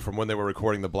footage too from when they were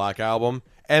recording the Black Album,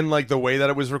 and like the way that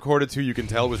it was recorded too, you can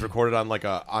tell it was recorded on like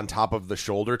on top of the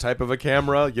shoulder type of a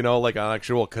camera, like on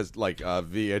actual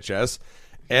VHS,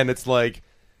 and it's like,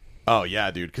 oh yeah,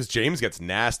 dude, because James gets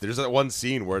nasty. There's that one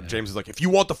scene where James is like, if you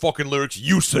want the fucking lyrics,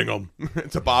 you sing them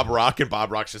to Bob Rock, and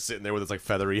Bob Rock's just sitting there with his like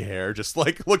feathery hair, just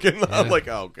like looking. I'm like,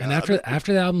 oh god. And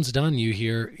after the album's done, you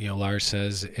hear, Lars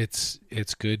says it's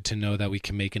good to know that we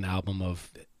can make an album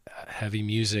of heavy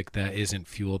music that isn't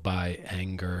fueled by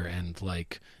anger and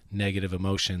like negative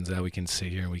emotions, that we can sit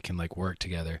here and we can like work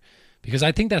together. Because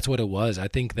I think that's what it was. I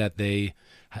think that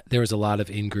there was a lot of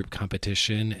in-group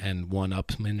competition and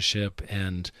one-upsmanship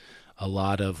and a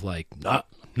lot of like, not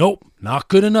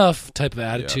good enough type of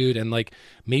attitude. And like,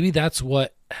 maybe that's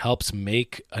what helps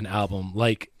make an album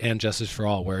like And Justice for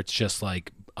All, where it's just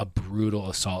like a brutal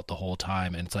assault the whole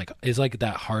time. And it's like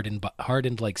that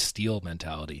hardened like steel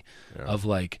mentality of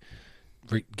like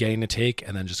getting a take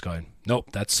and then just going,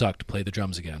 nope, that sucked. Play the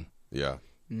drums again. Yeah.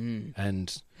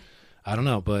 And I don't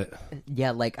know, but Yeah,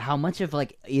 like how much of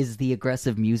like is the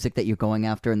aggressive music that you're going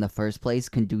after in the first place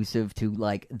conducive to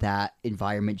like that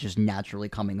environment just naturally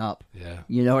coming up? yeah.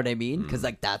 You know what I mean? Because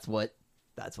like that's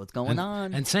what's going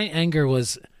on. And Saint Anger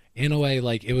was, in a way,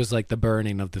 like it was like the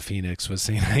burning of the Phoenix was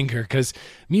Saint Anger, because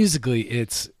musically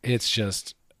it's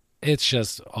just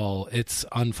it's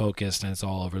unfocused and it's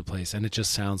all over the place, and it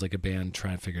just sounds like a band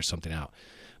trying to figure something out.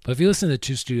 But if you listen to the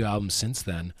 2 studio albums since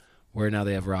then, where now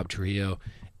they have Rob Trujillo,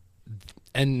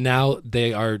 and now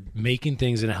they are making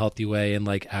things in a healthy way and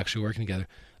like actually working together,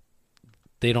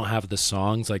 they don't have the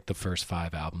songs like the first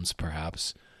 5 albums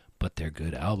perhaps, but they're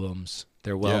good albums.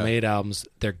 They're well-made albums.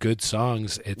 They're good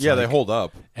songs. It's they hold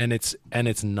up. And it's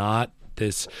not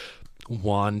this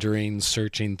wandering,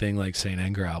 searching thing like Saint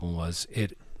Anger album was.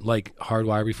 It like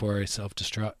Hardwire before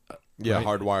Self-Destruct. Yeah, right?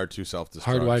 Hardwired to Self-Destruct.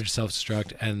 Hardwired to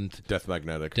Self-Destruct and Death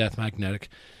Magnetic.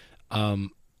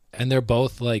 And they're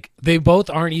both like they both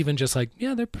aren't even just like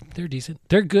they're decent.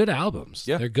 They're good albums.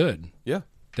 Yeah. They're good. Yeah.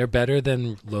 They're better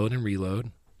than Load and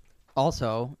Reload.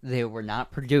 Also, they were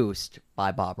not produced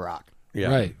by Bob Rock. Yeah.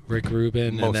 Right. Rick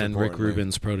Rubin Most and then Rick importantly.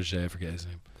 Rubin's protege, I forget his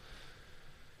name.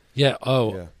 Yeah,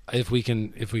 if we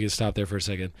can stop there for a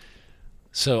second.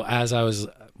 So as I was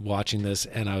watching this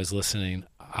and I was listening,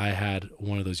 I had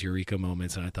one of those eureka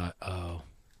moments and I thought, "Oh,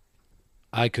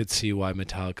 I could see why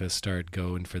Metallica started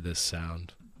going for this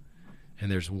sound." And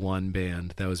there's one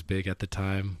band that was big at the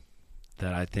time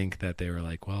that I think that they were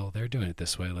like, well, they're doing it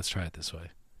this way. Let's try it this way. And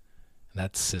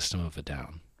that's System of a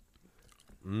Down.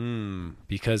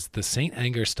 Because the Saint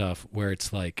Anger stuff where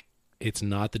it's like, it's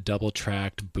not the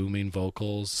double-tracked booming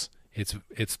vocals.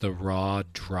 It's the raw,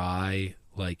 dry,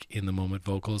 like in-the-moment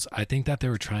vocals. I think that they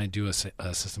were trying to do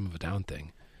a System of a Down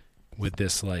thing with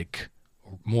this like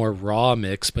more raw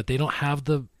mix, but they don't have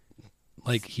the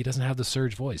like he doesn't have the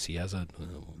Surge voice. He has a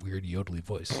weird yodely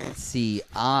voice. See,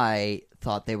 I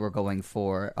thought they were going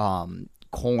for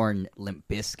Korn Limp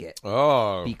Bizkit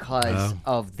Oh. because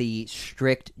of the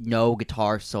strict no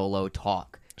guitar solo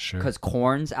talk. Sure. Because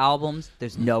Korn's albums,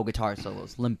 there's no guitar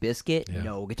solos. Limp Bizkit, Yeah.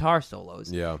 no guitar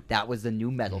solos. Yeah. That was the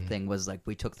new metal thing. Was like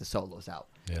we took the solos out.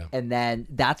 Yeah. And then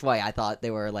that's why I thought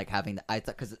they were like having. I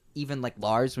thought because even like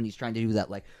Lars when he's trying to do that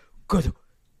like,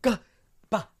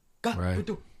 Right.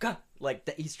 like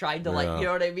he's trying to like Yeah. you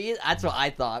know what I mean. That's what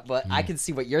I thought, but I can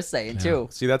see what you're saying too.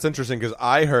 See, that's interesting because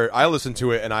I listened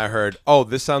to it and I heard, oh,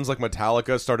 this sounds like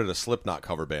Metallica started a Slipknot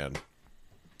cover band.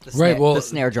 The Right, well, the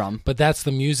snare drum. But that's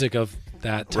the music of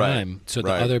that time. Right, So the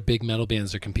right. other big metal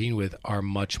bands they're competing with are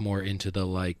much more into the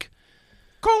like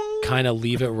kind of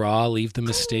leave it raw, leave the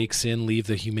mistakes in, leave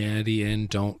the humanity in,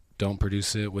 don't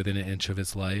produce it within an inch of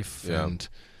its life. Yeah.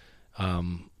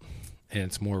 And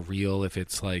it's more real if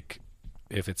it's like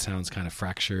if it sounds kind of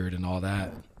fractured and all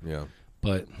that. Yeah.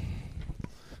 But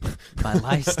My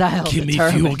lifestyle. give me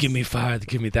determines- fuel, give me fire,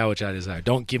 give me that which I desire.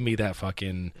 Don't give me that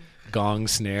fucking gong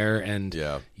snare and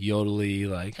Yeah. yodely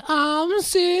like I'm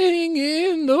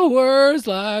singing the words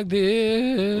like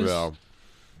this. Yeah.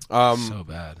 So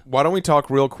bad. Why don't we talk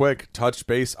real quick, touch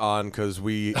base on, because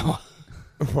we...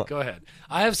 Go ahead.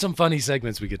 I have some funny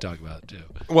segments we could talk about too.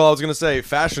 Well, I was going to say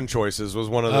fashion choices was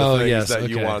one of the Oh, things yes, that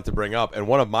you okay. wanted to bring up. And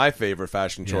one of my favorite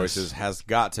fashion Yes. choices has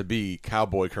got to be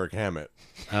Cowboy Kirk Hammett.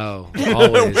 Oh,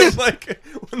 always. Like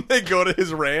when they go to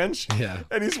his ranch, Yeah.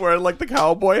 and he's wearing like the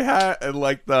cowboy hat and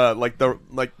like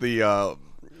the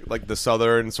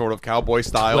southern sort of cowboy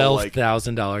style, like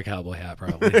 $12,000 cowboy hat,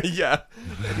 probably. yeah.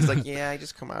 And he's like, yeah, I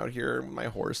just come out here with my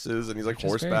horses, and he's like Which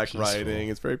is very horseback peaceful. riding.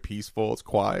 It's very peaceful. It's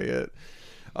quiet.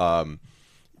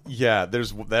 Yeah,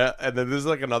 there's that, and then there's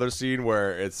like another scene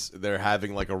where they're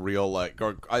having like a real like,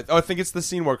 or I think it's the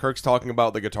scene where Kirk's talking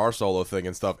about the guitar solo thing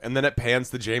and stuff, and then it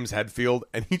pans to James Hetfield,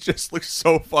 and he just looks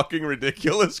so fucking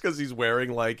ridiculous because he's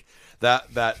wearing like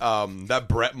that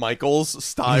Bret Michaels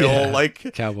style Yeah,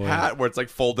 like cowboy hat where it's like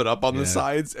folded up on the Yeah.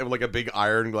 sides and like a big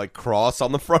iron like cross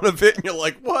on the front of it, and you're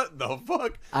like, what the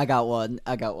fuck? I got one.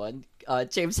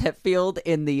 James Hetfield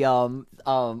in the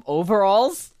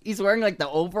overalls. He's wearing like the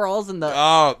overalls and the.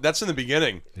 Oh, that's in the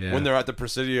beginning Yeah. when they're at the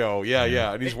Presidio.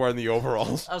 Yeah, and he's wearing the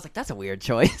overalls. I was like, that's a weird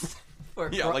choice for,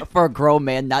 Yeah, like- for a grown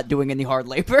man not doing any hard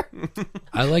labor.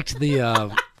 I liked the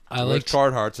I Wears liked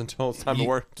Carhartts until it's time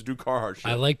You- to do Carhartt shit.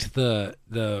 I liked the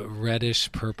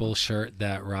reddish purple shirt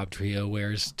that Rob Trio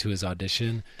wears to his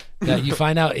audition. That you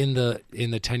find out in the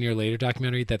 10-year later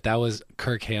documentary that was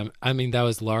that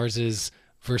was Lars's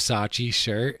Versace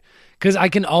shirt. Because I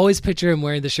can always picture him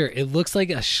wearing the shirt. It looks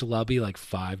like a schlubby like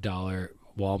 $5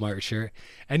 Walmart shirt,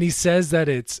 and he says that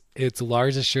it's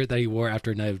Lars's shirt that he wore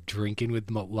after a night of drinking with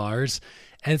Lars.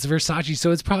 And it's Versace, so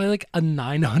it's probably like a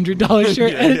 $900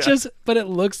 shirt, and but it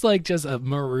looks like just a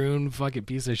maroon fucking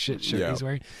piece of shit shirt Yeah. he's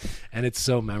wearing, and it's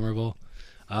so memorable.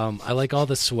 I like all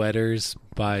the sweaters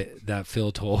that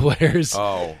Phil Toll wears.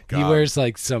 Oh, God. He wears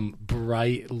like some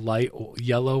bright light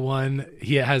yellow one.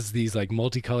 He has these like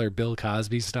multicolored Bill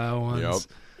Cosby style ones.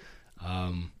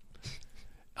 Yep.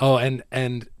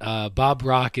 And Bob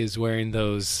Rock is wearing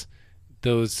those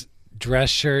dress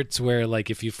shirts where like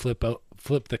if you flip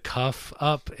the cuff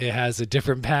up, it has a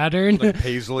different pattern. Like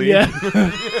Paisley. Yeah.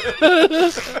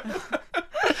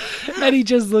 And he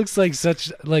just looks like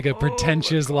such like a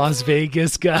pretentious Las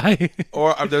Vegas guy.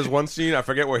 Or there's one scene I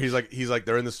forget where he's like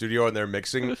they're in the studio and they're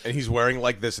mixing and he's wearing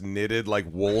like this knitted like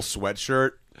wool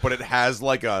sweatshirt, but it has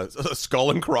like a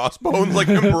skull and crossbones like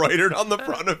embroidered on the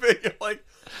front of it. You're like,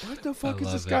 what the fuck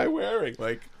is this guy wearing?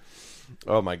 Like,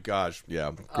 oh my gosh,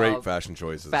 yeah, great fashion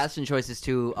choices. Fashion choices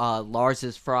too.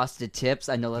 Lars's frosted tips.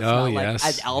 I know that's Oh, not like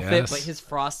yes, an outfit, yes. but his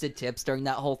frosted tips during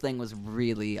that whole thing was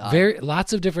really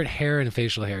Lots of different hair and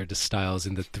facial hair styles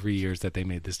in the 3 years that they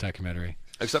made this documentary.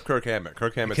 Except Kirk Hammett.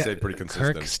 Kirk Hammett stayed pretty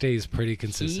consistent. Kirk stays pretty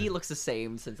consistent. He looks the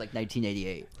same since like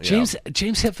 1988. James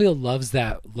Hetfield loves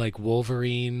that like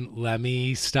Wolverine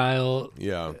Lemmy style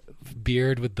Yeah.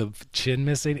 beard with the chin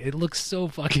missing. It looks so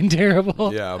fucking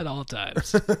terrible at all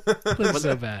times. It looks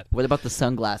so bad. What about the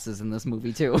sunglasses in this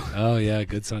movie too? Oh yeah,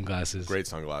 good sunglasses. Great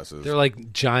sunglasses. They're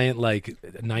like giant, like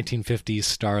 1950s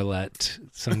starlet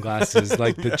sunglasses,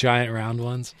 like the giant round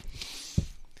ones.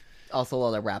 Also a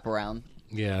lot of wraparound.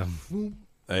 Yeah.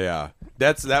 Yeah,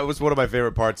 that was one of my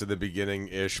favorite parts of the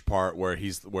beginning-ish part where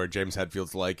James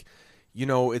Hetfield's like,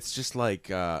 it's just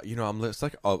like, I'm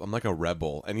like a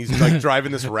rebel, and he's like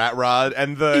driving this rat rod,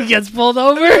 and He gets pulled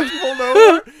over.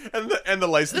 and the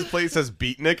license plate says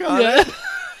Beatnik on it.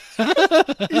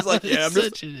 He's like, yeah,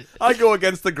 I go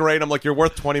against the grain. I'm like, you're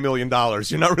worth $20 million.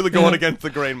 You're not really going against the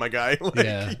grain, my guy. Like,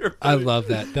 Yeah, I love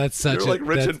that. That's such you're like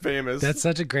rich and famous. That's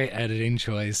such a great editing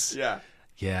choice. Yeah.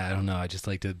 Yeah, I don't know. I just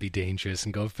like to be dangerous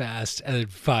and go fast, and then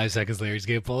 5 seconds later, he's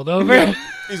getting pulled over.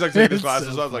 He's like taking his It's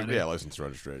glasses. so I was like, funny. yeah, license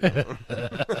registration.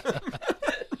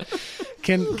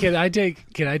 Can I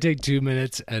take 2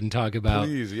 minutes and talk about?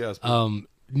 Please, yes.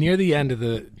 Near the end of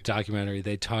the documentary,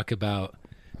 they talk about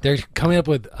they're coming up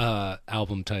with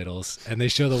album titles, and they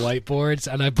show the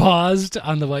whiteboards, and I paused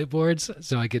on the whiteboards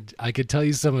so I could tell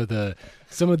you some of the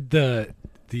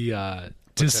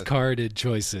discarded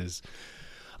choices.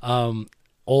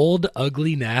 Old,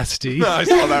 ugly, nasty. I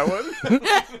saw that one.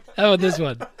 How about this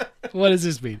one? What does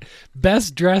this mean?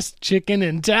 Best dressed chicken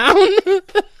in town.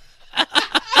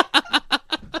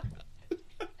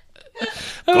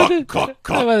 Cluck,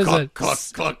 How about this one? cluck,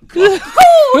 cluck, cluck.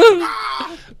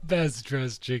 Best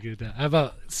dressed chicken in town. How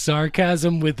about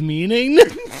sarcasm with meaning?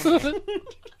 How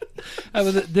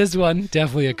about this one?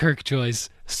 Definitely a Kirk choice.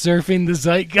 Surfing the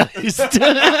zeitgeist.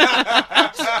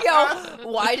 Yo,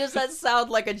 why does that sound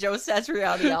like a Joe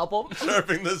Satriani album?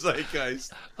 Surfing the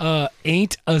zeitgeist.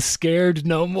 Ain't a scared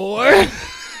no more.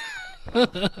 How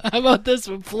about this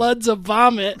one? Floods of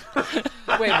vomit.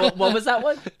 Wait, what was that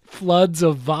one? Floods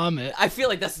of vomit. I feel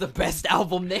like that's the best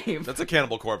album name. That's a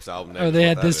Cannibal Corpse album name. Or they is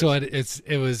had what that this is. one.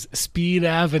 It was Speed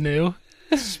Avenue.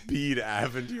 Speed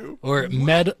Avenue. Or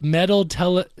metal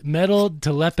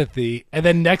telepathy, and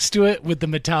then next to it with the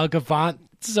Metallica font,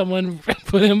 someone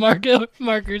put in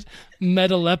markers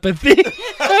metalepathy.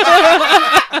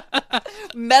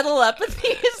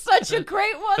 Metalepathy is such a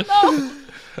great one, though.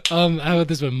 How about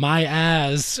this one? My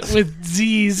ass with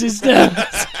Z's instead.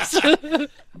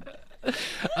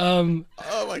 Oh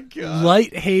my god.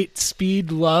 Light, hate, speed,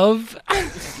 love.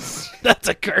 That's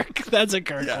a Kirk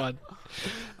one.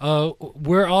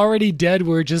 We're already dead.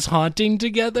 We're just haunting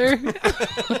together.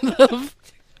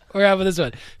 Or how about this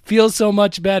one? Feels so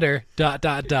much better. ... Not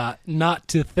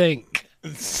to think.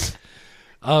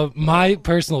 My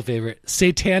personal favorite,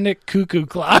 Satanic Cuckoo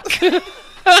Clock. Hail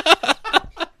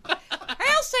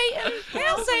Satan!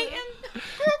 Hail Satan!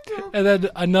 And then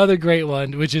another great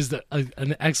one, which is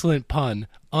an excellent pun,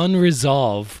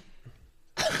 Unresolve.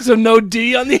 So no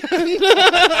D on the end.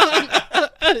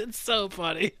 It's so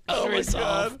funny.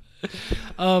 Unresolve.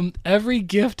 Every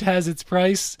gift has its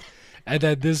price. And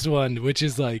then this one, which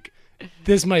is like,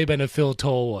 this might have been a Phil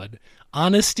Toll one.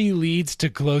 Honesty leads to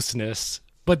closeness,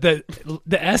 but the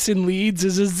S in leads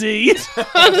is a Z.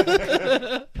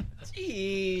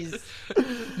 Jeez.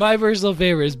 My personal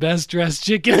favorite is Best Dressed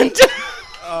Chicken.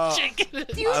 Chicken.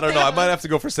 I don't know. I might have to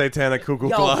go for Satanic Cuckoo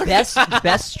Yo, Clock.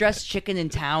 best dressed chicken in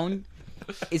town.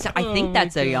 I think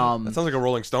that's a That sounds like a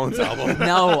Rolling Stones album.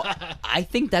 No, I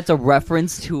think that's a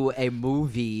reference to a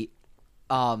movie,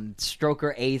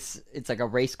 Stroker Ace. It's like a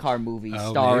race car movie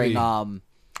starring maybe.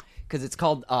 because it's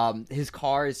called his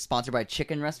car is sponsored by a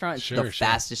chicken restaurant. It's Sure, the sure.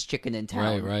 fastest chicken in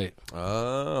town. Right.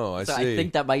 Oh, I So see. I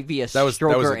think that might be a That was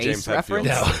Stroker a Ace James Hetfield. reference.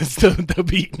 That was the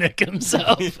beatnik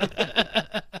himself.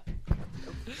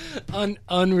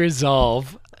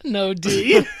 Unresolve. No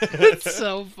D. It's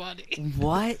so funny.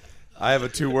 What? I have a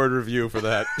 2-word review for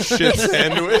that shit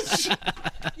sandwich.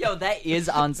 Yo, that is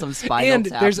on some Spinal And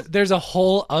Tap. there's a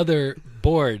whole other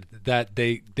board that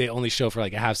they only show for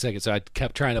like a half second. So I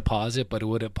kept trying to pause it, but it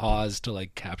wouldn't pause to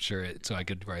like capture it so I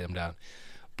could write them down.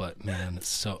 but man, it's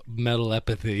so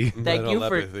metal-epathy.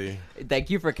 Thank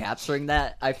you for capturing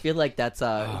that. I feel like that's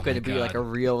going to be like a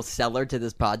real seller to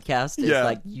this podcast. It's Yeah.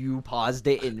 like you paused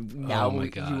it and now my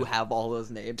God. you have all those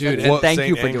names. Dude, and What thank Saint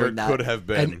you for Anger doing that. could have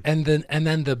been. And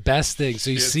then the best thing, so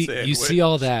you Shit see sandwich.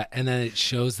 all that, and then it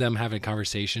shows them having a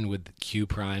conversation with Q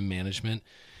Prime management,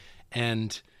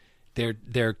 and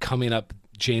they're coming up.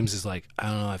 James is like, I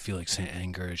don't know, I feel like Saint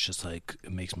Anger. It's just like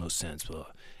it makes most sense. Blah.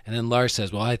 And then Lars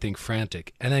says, well, I think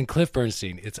Frantic. And then Cliff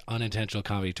Bernstein, it's unintentional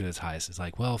comedy to its highest. It's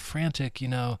like, well, Frantic, I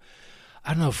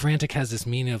don't know. Frantic has this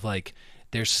meaning of like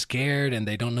they're scared and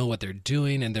they don't know what they're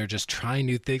doing and they're just trying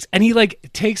new things. And he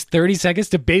like takes 30 seconds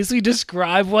to basically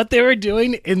describe what they were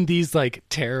doing in these like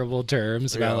terrible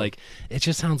terms about like it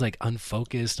just sounds like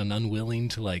unfocused and unwilling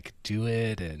to like do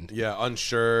it and Yeah,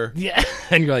 unsure. yeah.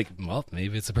 And you're like, well,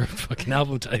 maybe it's a perfect fucking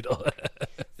album title.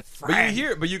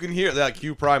 But you can hear that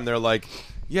Q Prime. They're like,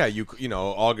 yeah, you know,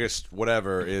 August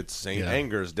whatever. It's Saint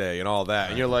Anger's Day and all that,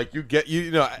 and you're like,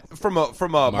 from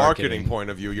a marketing point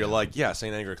of view, you're like, yeah,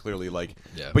 Saint Anger clearly like,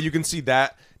 but you can see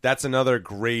that that's another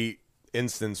great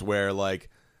instance where like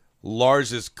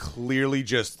Lars is clearly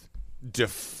just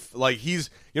like he's,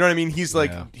 you know what I mean? He's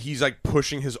like he's like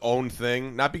pushing his own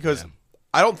thing, not because.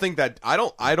 I don't think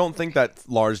that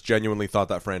Lars genuinely thought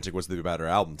that Frantic was the better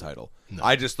album title. No.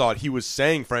 I just thought he was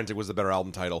saying Frantic was the better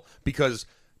album title because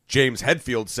James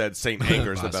Hetfield said Saint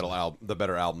Anger is the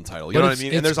better album title. You know what I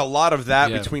mean? And there's a lot of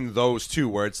that between those two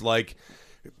where it's like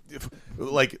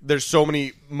there's so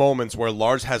many moments where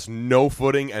Lars has no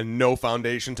footing and no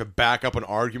foundation to back up an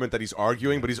argument that he's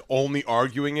arguing, but he's only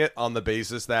arguing it on the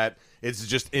basis that it's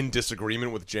just in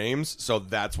disagreement with James, so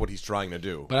that's what he's trying to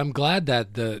do. But I'm glad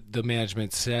that the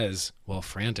management says, well,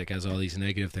 Frantic has all these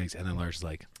negative things, and then Lars is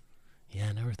like, yeah,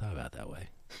 I never thought about it that way.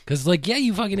 Because, like, yeah,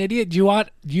 you fucking idiot. You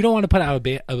don't want to put out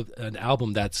an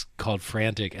album that's called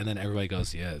Frantic, and then everybody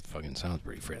goes, yeah, it fucking sounds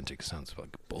pretty frantic. It sounds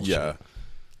fucking bullshit. Yeah.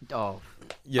 Oh.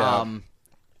 Yeah.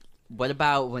 What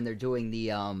about when they're doing the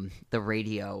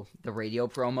radio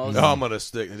promos? No, I'm gonna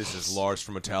stick. This is Lars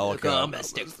from Metallica. I'm gonna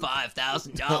stick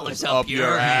 $5,000 up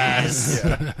your ass.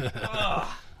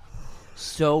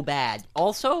 So bad.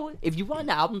 Also, if you want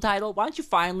an album title, why don't you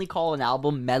finally call an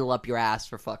album "Metal Up Your Ass"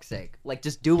 for fuck's sake? Like,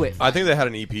 just do it. I think they had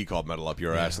an EP called "Metal Up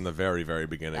Your Ass" in the very, very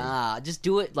beginning. Just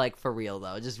do it like for real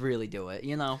though. Just really do it.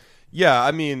 You know. Yeah,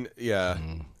 I mean, yeah.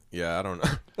 I don't know.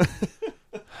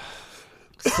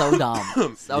 So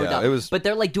dumb. So dumb. It was, but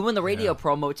they're like doing the radio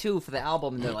promo too for the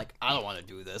album, and they're like, I don't want to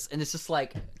do this. And it's just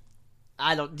like,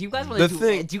 do you guys want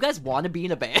to do you guys want to be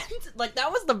in a band? Like,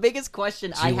 that was the biggest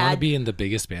question I had. Do you want to be in the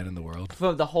biggest band in the world?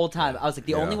 For the whole time. I was like,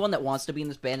 the only one that wants to be in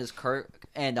this band is Kurt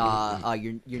and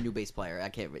your new bass player. I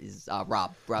can't is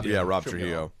Rob. Rob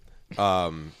Trujillo.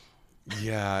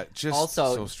 Yeah, just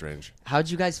also, so strange. How'd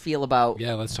you guys feel about?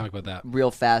 Yeah, let's talk about that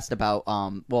real fast. About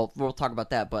well, we'll talk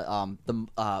about that. But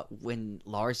when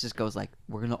Lars just goes like,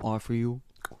 "We're gonna offer you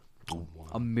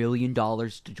 $1 million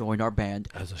to join our band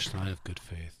as a sign of good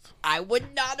faith." I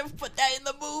would not have put that in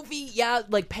the movie. Yeah,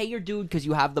 like pay your dude because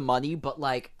you have the money. But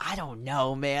like, I don't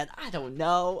know, man. I don't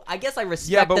know. I guess I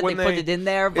respect that they put it in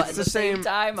there. But at the same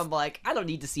time, I'm like, I don't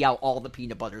need to see how all the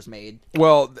peanut butter's made.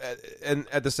 Well, and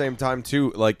at the same time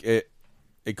too, like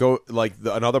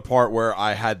another part where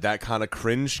I had that kind of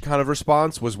cringe kind of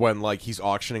response was when like he's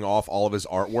auctioning off all of his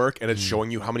artwork and it's showing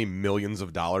you how many millions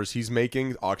of dollars he's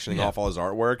making auctioning off all his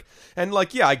artwork. And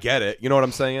like, yeah, I get it. You know what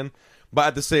I'm saying? But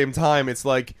at the same time, it's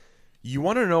like, you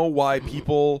want to know why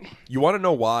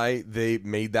they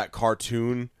made that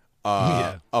cartoon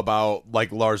about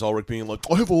like Lars Ulrich being like,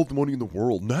 I have all the money in the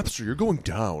world, Napster, you're going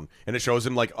down, and it shows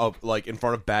him like in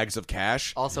front of bags of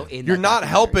cash. Also, you're not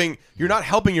helping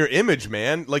your image,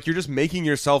 man. Like, you're just making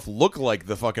yourself look like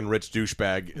the fucking rich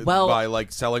douchebag by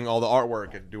like selling all the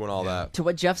artwork and doing all that. To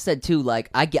what Jeff said too,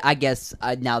 like I guess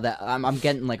now that I'm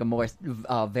getting like a more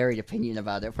varied opinion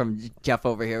about it from Jeff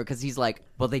over here, because he's like,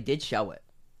 well, they did show it.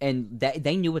 And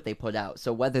they knew what they put out.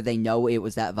 So whether they know it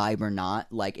was that vibe or not,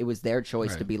 like, it was their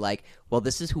choice to be like, well,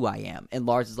 this is who I am. And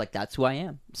Lars is like, that's who I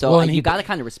am. So you got to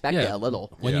kind of respect it a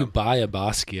little. When you buy a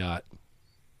Basquiat,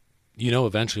 you know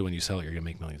eventually when you sell it, you're going to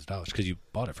make millions of dollars because you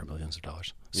bought it for millions of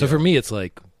dollars. So for me, it's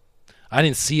like, I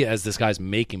didn't see it as this guy's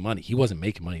making money. He wasn't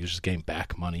making money. He was just getting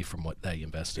back money from what they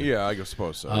invested. Yeah, I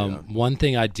suppose so. One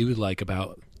thing I do like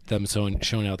about them showing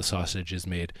how the sausage is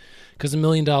made, because $1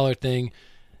 million thing,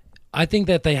 I think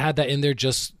that they had that in there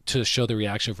just to show the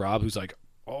reaction of Rob, who's like,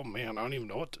 oh, man, I don't even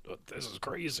know what to do. This is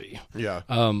crazy. Yeah.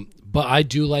 But I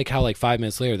do like how, like, 5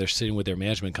 minutes later, they're sitting with their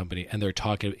management company, and they're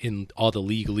talking in all the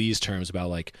legalese terms about,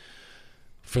 like,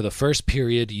 for the first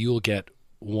period, you'll get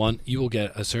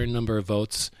get a certain number of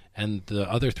votes, and the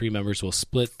other 3 members will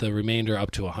split the remainder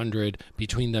up to 100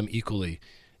 between them equally.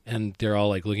 And they're all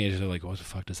like looking at each other like, what the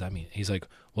fuck does that mean? He's like,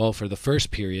 well, for the first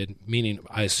period, meaning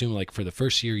I assume like for the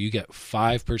first year, you get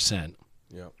 5%.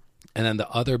 Yeah. And then the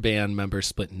other band members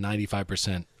split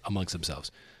 95% amongst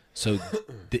themselves. So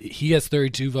he gets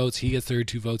 32 votes, he gets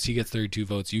 32 votes, he gets 32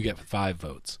 votes, you get 5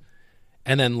 votes.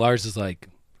 And then Lars is like,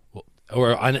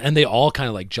 and they all kind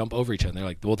of like jump over each other. And they're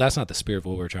like, well, that's not the spirit of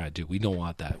what we're trying to do. We don't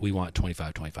want that. We want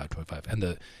 25, 25,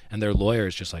 25. And their lawyer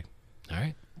is just like, all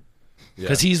right.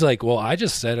 Because he's like, well, I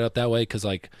just set it up that way because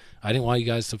like I didn't want you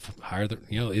guys to hire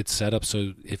it's set up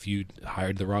so if you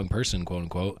hired the wrong person, quote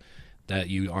unquote, that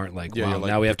you aren't like, well, like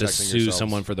now we have to sue yourselves.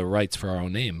 someone for the rights for our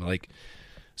own name. Like,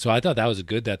 so I thought that was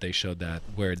good that they showed that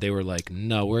where they were like,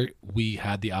 no, we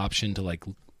had the option to like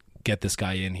get this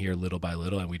guy in here little by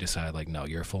little, and we decided like, no,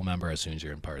 you're a full member as soon as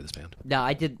you're in part of this band. No,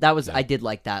 I did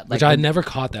like that. Like, Which I never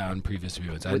caught that on previous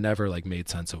viewings. I never like made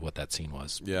sense of what that scene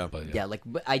was. Yeah. But yeah, like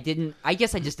but I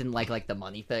guess I just didn't like the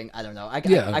money thing. I don't know. I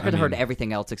could I have heard mean-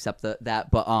 everything else except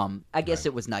that. But I guess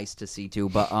it was nice to see too.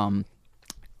 But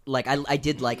like I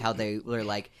did like how they were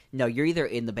like, no, you're either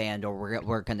in the band or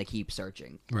we're gonna keep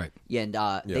searching. Right. Yeah,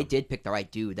 and they did pick the right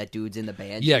dude. That dude's in the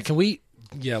band. Yeah, can we?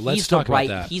 Yeah, let's He's talk the right,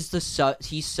 about that.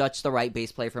 He's such the right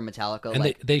bass player for Metallica. And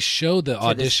like, they show the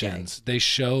to this day. auditions. They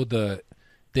show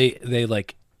they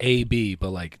like A-B,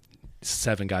 but like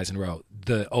 7 guys in a row.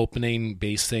 The opening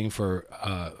bass thing for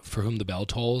Whom the Bell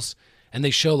Tolls, and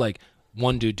they show like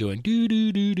one dude doing do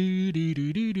do do do do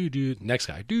do do do do. Next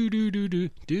guy do do do do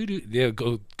do do. Yeah,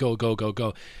 go.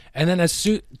 And then as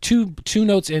two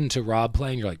notes into Rob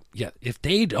playing, you're like, yeah, if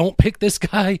they don't pick this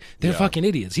guy, they're fucking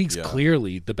idiots. He's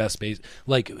clearly the best bass,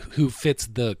 like who fits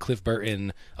the Cliff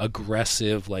Burton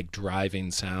aggressive like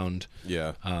driving sound.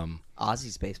 Yeah.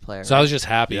 Ozzy's bass player. So I was just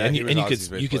happy, Yeah, and he you was could Ozzy's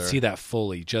bass you could player. see that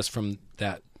fully just from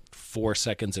that 4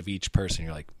 seconds of each person.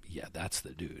 You're like, yeah, that's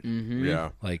the dude. Yeah.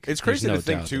 Like, it's there's crazy no to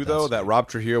think doubt too, that though, that's- that Rob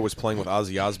Trujillo was playing with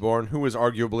Ozzy Osbourne, who is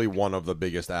arguably one of the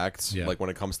biggest acts, Yeah. like when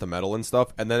it comes to metal and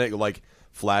stuff. And then it like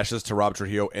flashes to Rob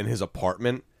Trujillo in his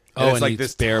apartment. And Oh, it's and like he's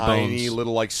this bare tiny bones.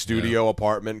 little like studio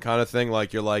apartment kind of thing.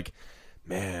 Like you're like,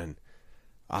 man,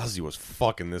 Ozzy was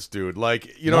fucking this dude.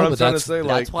 Like, you know No, what I'm but trying to that's- say?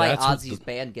 Like, That's why that's what Ozzy's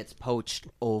band gets poached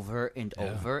over and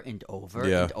over and over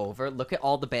Yeah. and over. Look at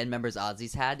all the band members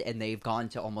Ozzy's had, and they've gone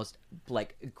to almost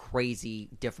like crazy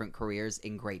different careers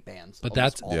in great bands. But Almost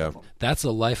that's all of them. that's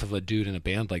the life of a dude in a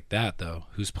band like that, though,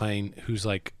 who's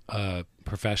like a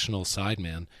professional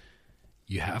sideman.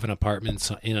 You have an apartment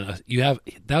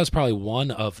that was probably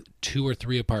one of 2 or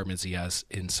 3 apartments he has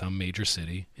in some major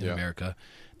city in Yeah. America.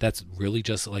 That's really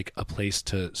just like a place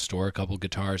to store a couple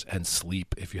guitars and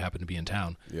sleep if you happen to be in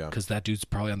town. Yeah. Because that dude's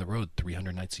probably on the road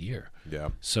 300 nights a year. yeah.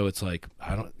 So it's like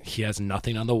he has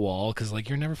nothing on the wall because like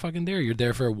you're never fucking there. You're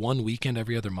there for one weekend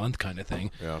every other month kind of thing.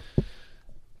 Yeah.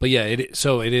 But yeah, it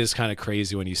is kind of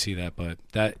crazy when you see that. But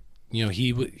that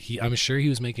he I'm sure he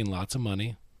was making lots of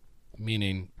money,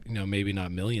 meaning maybe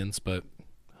not millions, but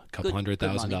a couple Good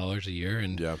 $100,000 a year.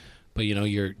 And Yeah. but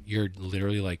you're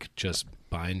literally like just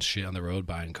buying shit on the road,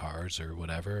 buying cars or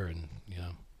whatever, and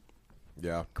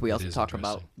Yeah. Can we It also is talk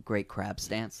about interesting. great crab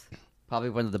stance? Probably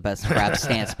one of the best crab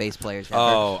stance bass players ever.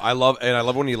 Oh, I love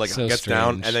when he like So gets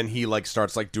down strange. and then he like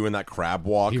starts like doing that crab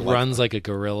walk. he like, runs like a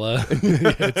gorilla.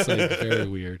 It's like very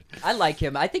weird. I like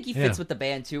him. I think he fits Yeah. with the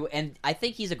band too, and I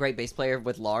think he's a great bass player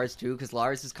with Lars too, because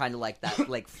Lars is kind of like that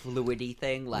like fluidy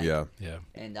thing. Like, Yeah. Yeah.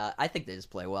 and I think they just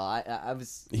play well. I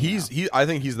was. I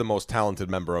think he's the most talented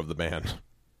member of the band.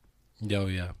 Oh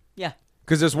yeah. Yeah.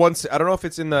 Because there's one, I don't know if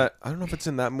it's in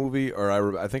that movie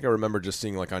or I think I remember just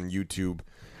seeing like on YouTube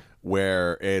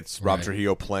where it's Rob Right.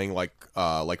 Trujillo playing like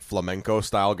flamenco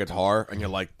style guitar, and you're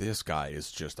like, this guy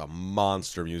is just a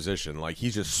monster musician. Like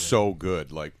he's just so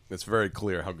good. Like it's very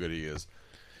clear how good he is.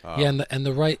 Yeah, and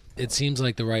the right. It seems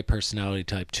like the right personality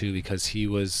type too, because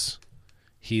he's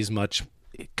much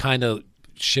kind of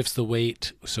shifts the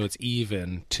weight so it's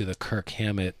even to the Kirk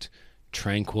Hammett,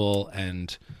 tranquil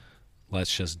and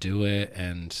let's just do it,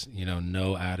 and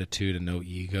no attitude and no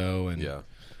ego, and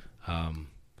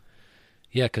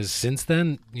yeah, because since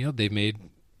then they've made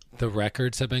the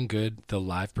records have been good, the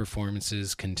live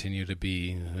performances continue to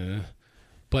be.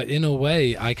 But in a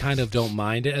way, I kind of don't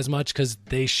mind it as much because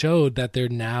they showed that they're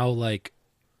now like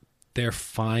they're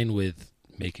fine with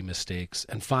making mistakes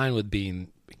and fine with being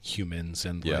humans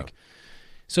and like.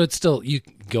 So it's still, you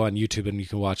go on YouTube and you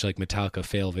can watch like Metallica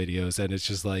fail videos, and it's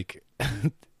just like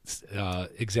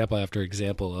example after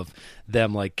example of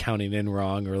them like counting in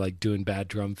wrong or like doing bad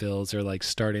drum fills or like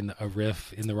starting a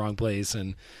riff in the wrong place,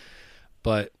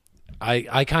 but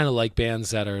I kind of like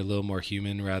bands that are a little more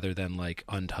human rather than like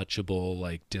untouchable,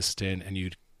 like distant, and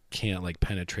you can't like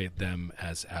penetrate them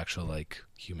as actual like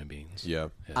human beings. Yeah.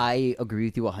 I agree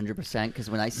with you 100% because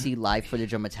when I see live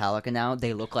footage of Metallica now,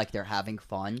 they look like they're having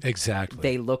fun. Exactly.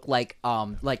 They look like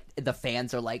the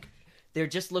fans are like, they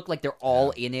just look like they're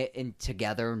all in it and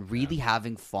together and really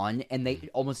having fun, and they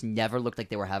almost never looked like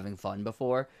they were having fun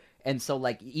before. And so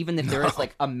like even if there is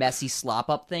like a messy slop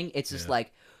up thing, it's just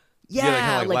like, they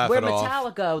kinda, like, laugh we're it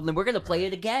off. Metallica, and we're gonna play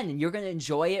it again, and you're gonna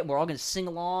enjoy it, and we're all gonna sing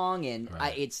along, and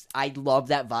I love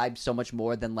that vibe so much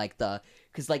more than like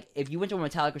because like if you went to a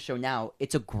Metallica show now,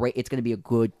 it's gonna be a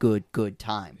good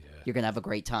time. Yeah. You're gonna have a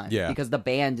great time, because the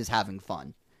band is having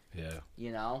fun. Yeah,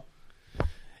 you know.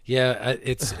 Yeah,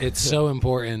 it's so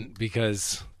important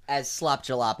because as slop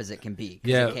jalop as it can be.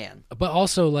 Yeah, it can. But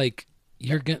also like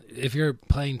if you're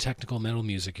playing technical metal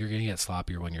music, you're gonna get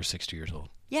sloppier when you're 60 years old.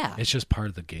 Yeah, it's just part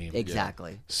of the game.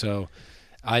 Exactly. Yeah. So,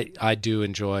 I do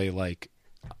enjoy like,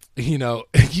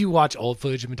 you watch old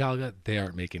footage of Metallica. They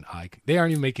aren't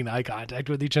even making eye contact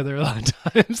with each other a lot of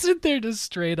times. They're just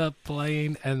straight up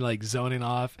playing and like zoning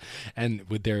off, and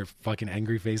with their fucking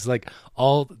angry face, like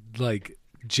all like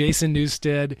Jason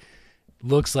Newsted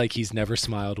looks like he's never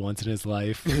smiled once in his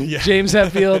life. James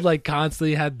Hetfield like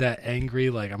constantly had that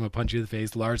angry like I'm gonna punch you in the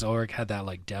face. Lars Ulrich had that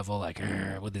like devil like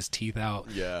with his teeth out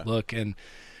look, and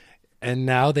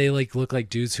now they like look like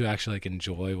dudes who actually like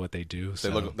enjoy what they do.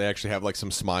 So. They actually have like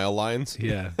some smile lines.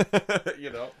 Yeah.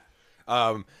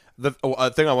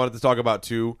 The thing I wanted to talk about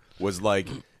too was like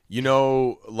like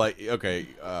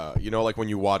when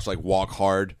you watch like Walk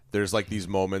Hard, there's like these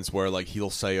moments where like he'll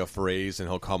say a phrase and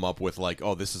he'll come up with like,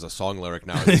 oh, this is a song lyric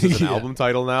now, this is an album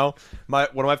title now. One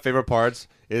of my favorite parts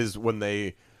is when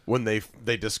they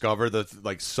discover that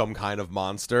like some kind of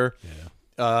monster.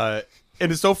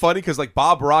 And it's so funny because like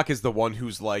Bob Rock is the one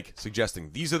who's like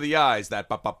suggesting these are the eyes that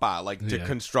to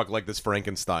construct like this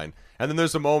Frankenstein. And then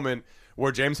there's a moment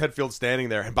where James Hetfield's standing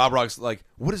there and Bob Rock's like,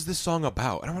 what is this song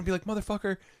about? And I want to be like,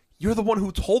 motherfucker, you're the one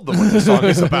who told them what this song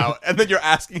is about. And then you're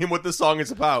asking him what this song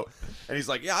is about. And he's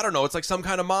like, yeah, I don't know. It's like some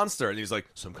kind of monster. And he's like,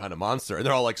 some kind of monster. And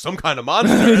they're all like, some kind of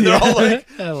monster. And they're all like,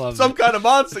 some kind of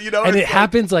monster, And it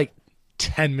happens like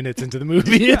 10 minutes into the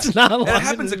movie. It's not long. And it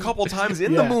happens a couple times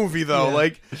in the movie though.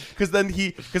 Like, because then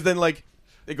like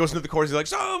it goes into the chorus. He's like,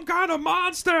 some kind of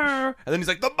monster. And then he's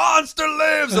like, the monster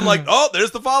lives. And like, oh,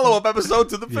 there's the follow-up episode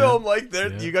to the film. Like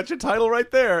there, you got your title right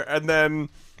there. And then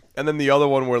the other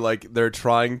one where like they're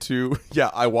trying to,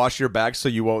 I wash your back so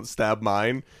you won't stab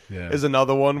mine is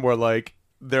another one where like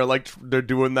they're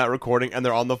doing that recording and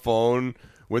they're on the phone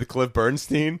with Cliff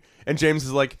Bernstein and James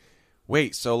is like,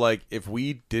 wait, so like if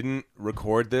we didn't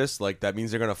record this, like that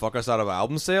means they're gonna fuck us out of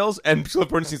album sales? And Cliff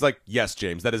Bernstein's like, yes,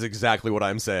 James, that is exactly what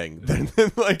I'm saying. Then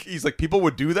like he's like, people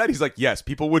would do that? He's like, yes,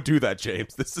 people would do that,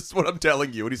 James. This is what I'm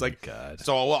telling you. And he's like, God.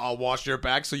 So I'll wash your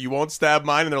back so you won't stab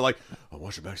mine. And they're like, I'll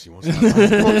wash your back so you won't stab mine.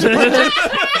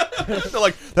 They're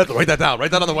like, write that down.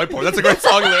 Write that on the whiteboard. That's a great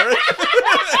song lyric.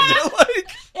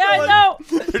 I know.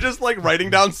 They're just like writing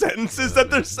down sentences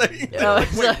that they're saying.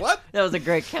 Like, wait, what? That was a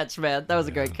great catch, man. That was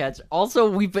a great catch. Also,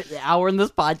 we've been an hour in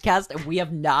this podcast, and we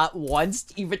have not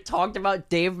once even talked about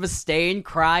Dave Mustaine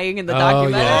crying in the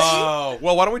documentary. Oh,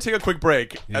 well, why don't we take a quick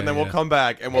break, and then we'll come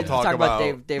back, and we'll talk about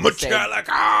Dave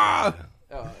Metallica.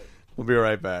 We'll be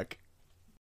right back.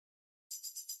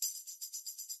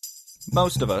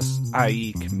 Most of us,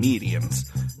 i.e. comedians,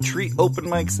 treat open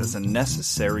mics as a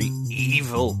necessary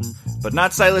evil. But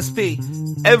not Silas P.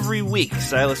 Every week,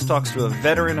 Silas talks to a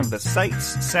veteran of the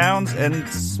sights, sounds, and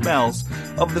smells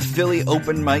of the Philly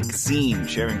open mic scene,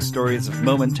 sharing stories of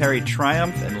momentary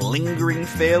triumph and lingering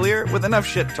failure with enough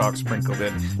shit talk sprinkled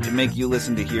in to make you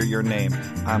listen to hear your name.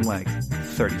 I'm like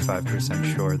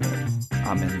 35% sure that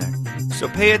I'm in there. So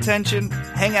pay attention,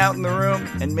 hang out in the room,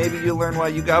 and maybe you'll learn why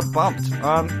you got bumped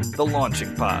on The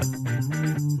Launching Pod.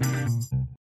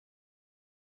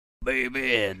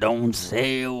 Baby, don't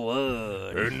say a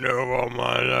word. And never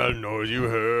mind that noise you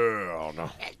heard.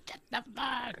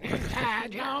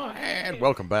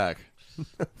 Welcome back.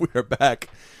 We are back.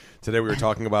 Today we were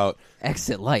talking about...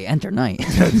 Exit light, enter night.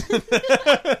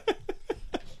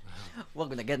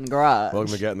 Welcome to Get in the Garage.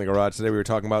 Welcome to Get in the Garage. Today we were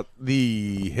talking about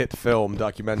the hit film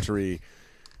documentary,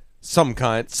 Some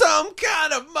Kind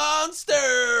of Monster.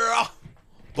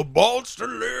 The monster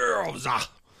lives.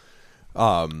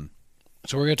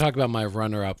 So we're going to talk about my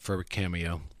runner-up for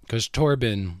Cameo, because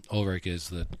Torben Ulrich is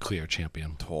the clear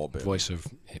champion. Torben. Voice of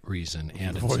Reason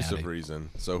and Voice Insanity. of Reason.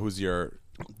 So who's your...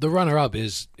 The runner-up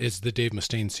is the Dave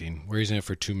Mustaine scene, where he's in it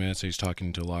for 2 minutes. He's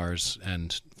talking to Lars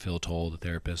and Phil Toll, the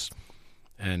therapist,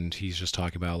 and he's just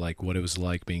talking about like what it was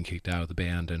like being kicked out of the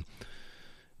band. And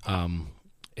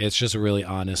It's just a really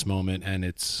honest moment, and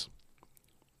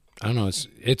I don't know,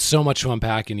 it's so much to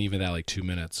unpack in even that like 2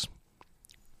 minutes.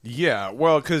 Yeah,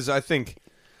 well, because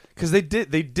they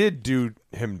did do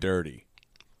him dirty.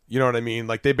 You know what I mean?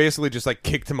 Like, they basically just like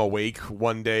kicked him awake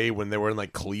one day when they were in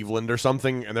like Cleveland or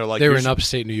something, and they're like, they were in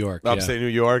upstate New York, New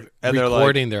York, and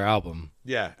recording their album.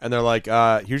 Yeah, and they're like,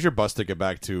 here's your bus ticket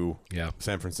back to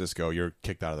San Francisco. You're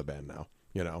kicked out of the band now.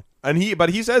 You know, but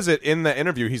he says it in the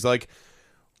interview. He's like,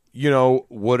 you know,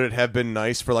 would it have been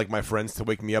nice for like my friends to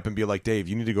wake me up and be like, Dave,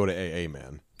 you need to go to AA,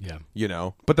 man. Yeah. You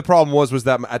know, but the problem was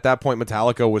that at that point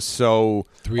Metallica was so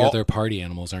other party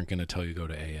animals aren't going to tell you to go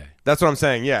to AA. That's what I'm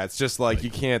saying. Yeah, it's just like you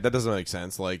can't. That doesn't make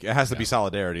sense. Like it has to be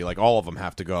solidarity. Like all of them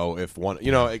have to go if one.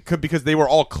 You know, it could because they were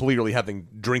all clearly having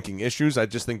drinking issues. I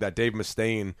just think that Dave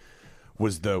Mustaine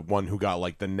was the one who got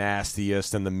like the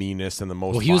nastiest and the meanest and the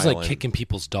most. Well, he was like kicking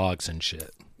people's dogs and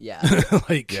shit. Yeah.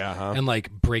 And like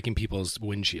breaking people's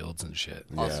windshields and shit.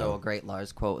 Also, a great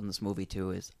Lars quote in this movie too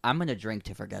is, "I'm gonna drink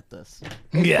to forget this."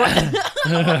 Yeah.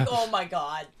 Like, oh my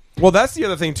god. Well, that's the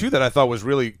other thing too that I thought was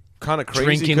really kind of crazy.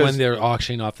 Drinking when they're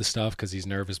auctioning off the stuff because he's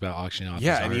nervous about auctioning off.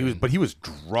 Yeah, and he was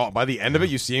drunk. By the end of it,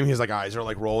 you see him. His like eyes are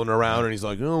like rolling around, and he's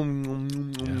like,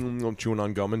 chewing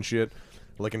on gum and shit.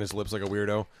 Licking his lips like a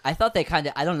weirdo. I thought they kind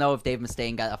of... I don't know if Dave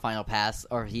Mustaine got a final pass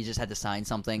or he just had to sign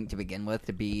something to begin with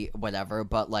to be whatever,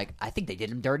 but, like, I think they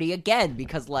did him dirty again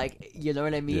because, like, you know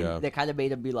what I mean? Yeah. They kind of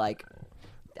made him be like...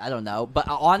 I don't know. But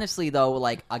honestly, though,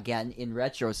 like, again, in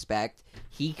retrospect,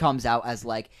 he comes out as,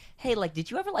 like, hey, like,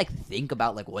 did you ever, like, think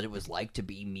about, like, what it was like to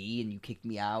be me and you kicked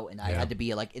me out and I had to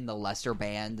be, like, in the lesser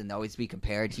band and always be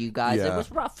compared to you guys? It was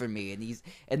rough for me.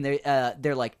 And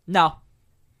they're like, no.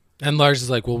 And Lars is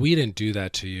like, well, we didn't do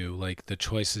that to you. Like, the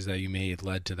choices that you made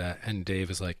led to that. And Dave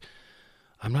is like,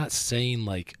 I'm not saying,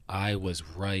 like, I was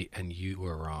right and you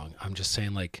were wrong. I'm just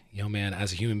saying, like, yo, man,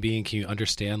 as a human being, can you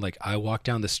understand? Like, I walk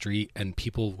down the street and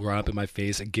people run up in my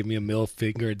face and give me a middle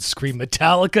finger and scream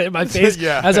Metallica in my face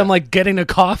as I'm, like, getting a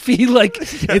coffee. Like,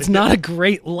 it's not a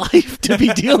great life to be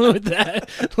dealing with that.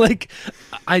 Like,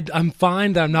 I'm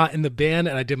fine that I'm not in the band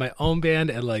and I did my own band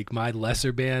and, like, my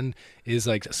lesser band is,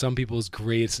 like, some people's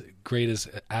greatest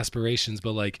aspirations.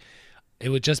 But, like, it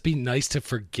would just be nice to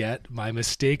forget my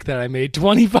mistake that I made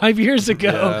 25 years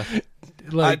ago. Yeah.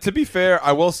 Like, to be fair,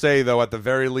 I will say, though, at the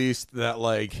very least, that,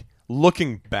 like,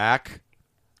 looking back,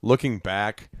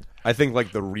 I think,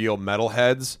 like, the real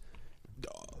metalheads,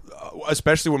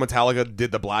 especially when Metallica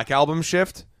did the Black Album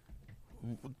shift,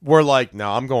 were like,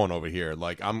 no, I'm going over here.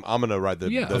 Like, I'm going to ride the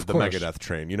Megadeth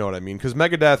train. You know what I mean? Because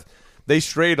Megadeth, they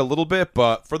strayed a little bit,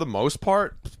 but for the most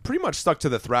part, pretty much stuck to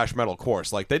the thrash metal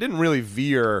course. Like, they didn't really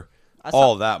veer...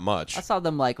 all that much. I saw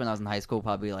them like when I was in high school,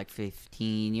 probably like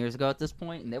 15 years ago at this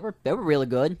point, and they were really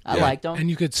good. I liked them. And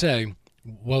you could say,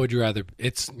 what would you rather?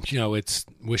 It's it's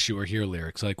 "Wish You Were Here"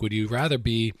 lyrics. Like, would you rather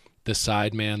be the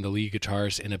side man, the lead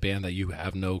guitarist in a band that you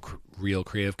have no real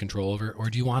creative control over,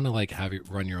 or do you want to like have it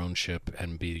run your own ship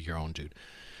and be your own dude?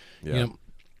 Yeah. You know,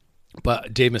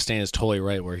 but Dave Mustaine is totally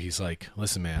right where he's like,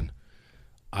 listen, man,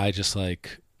 I just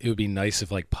like it would be nice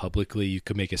if like publicly you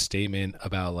could make a statement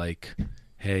about like,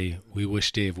 hey, we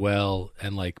wish Dave well,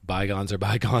 and like bygones are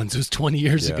bygones. It was 20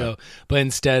 years ago. But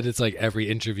instead, it's like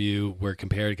every interview we're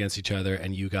compared against each other,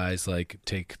 and you guys like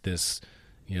take this,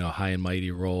 high and mighty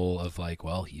role of like,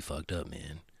 well, he fucked up,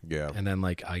 man. Yeah. And then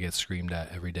like I get screamed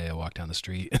at every day I walk down the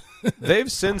street.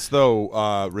 They've since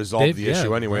though resolved the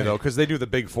issue anyway though, because they do the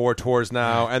Big Four tours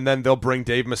now, and then they'll bring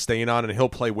Dave Mustaine on and he'll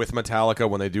play with Metallica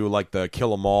when they do like the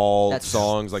Kill 'Em All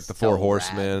songs, like the Four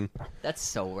Horsemen. That's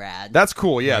so rad. That's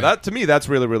cool. Yeah, that to me that's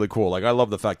really really cool. Like I love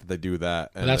the fact that they do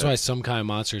that. And that's why Some Kind of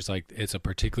Monsters, like it's a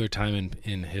particular time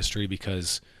in history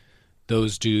because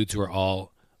those dudes were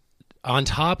all on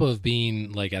top of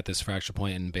being like at this fracture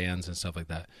point in bands and stuff like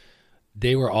that.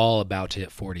 They were all about to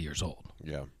hit 40 years old.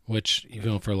 Yeah. Which,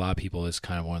 for a lot of people is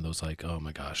kind of one of those like, oh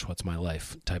my gosh, what's my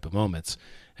life type of moments.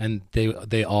 And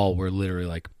they all were literally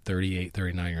like 38,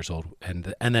 39 years old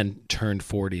and then turned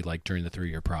 40 like during the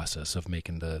 3-year process of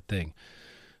making the thing.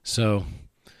 So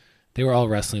they were all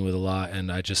wrestling with a lot. And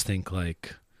I just think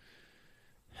like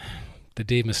the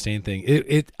Dave Mustaine thing,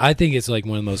 I think it's like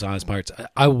one of those honest parts.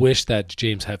 I wish that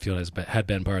James Hetfield had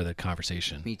been part of the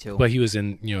conversation. Me too. But he was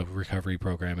in, recovery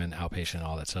program and outpatient and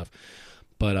all that stuff.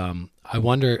 But I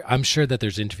wonder, I'm sure that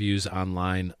there's interviews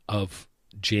online of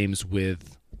James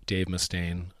with Dave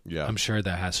Mustaine. Yeah. I'm sure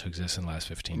that has to exist in the last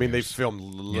 15 years. I mean, they filmed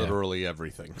literally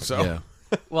everything. So. Yeah.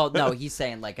 Well, no, he's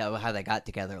saying like how they got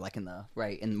together, like in more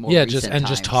recent times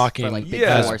just talking for, like, Big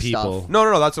as Four people. Stuff.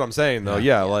 No, that's what I'm saying though.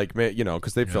 Yeah. Like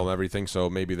because they film everything, so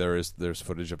maybe there's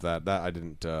footage of that. That I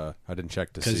didn't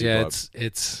check to see. Because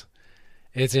it's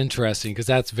It's interesting because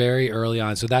that's very early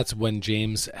on. So that's when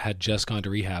James had just gone to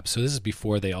rehab. So this is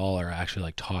before they all are actually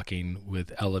like talking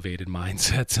with elevated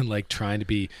mindsets and like trying to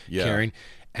be caring.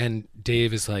 And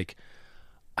Dave is like,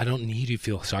 I don't need you to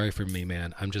feel sorry for me,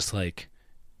 man. I'm just like,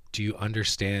 do you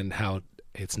understand how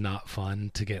it's not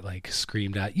fun to get like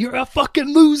screamed at? You're a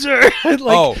fucking loser,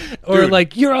 like, or dude.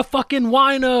 like you're a fucking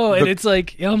wino. And it's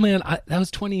like, yo, man, that was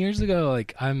 20 years ago.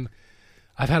 Like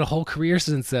I've had a whole career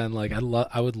since then. Like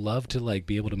I would love to like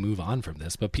be able to move on from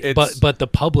this, but but the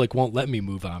public won't let me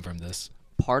move on from this.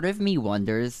 Part of me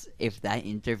wonders if that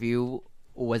interview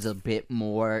was a bit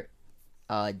more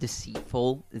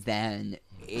deceitful than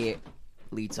it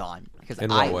leads on. Because In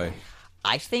what way?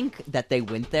 I think that they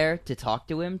went there to talk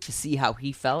to him to see how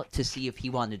he felt, to see if he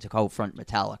wanted to confront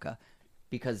Metallica,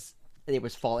 because it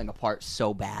was falling apart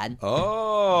so bad.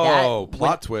 Oh,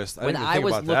 plot twist. I When didn't I think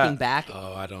was about looking that. back,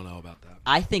 Oh, I don't know about that.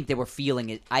 I think they were feeling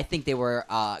it. I think they were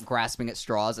grasping at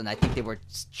straws, and I think they were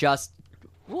just.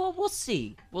 Well, we'll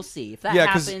see. We'll see if that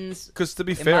happens. Because to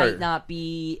be it fair, might not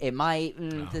be. It might.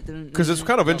 because it's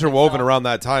kind of interwoven around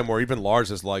that time where even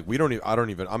Lars is like,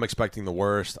 I'm expecting the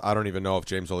worst. I don't even know if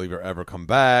James will ever come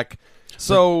back.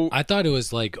 So I thought it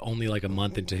was like only like a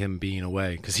month into him being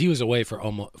away because he was away for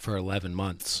 11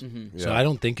 months. So Yeah. I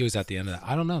don't think it was at the end of that.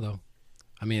 I don't know though.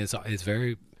 I mean, it's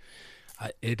very.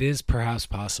 It is perhaps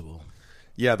possible.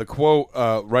 yeah, the quote,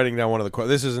 writing down one of the quotes.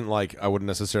 This isn't like I wouldn't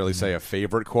necessarily say a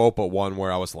favorite quote, but one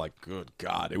where I was like, "Good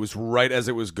God!" It was right as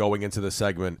it was going into the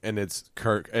segment, and it's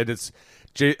Kirk, and it's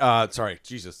Dave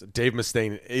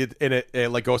Mustaine.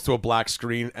 It like goes to a black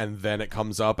screen, and then it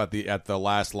comes up at the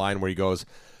last line where he goes,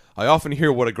 I often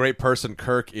hear what a great person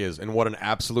Kirk is and what an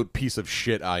absolute piece of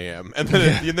shit I am. And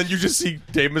then and then you just see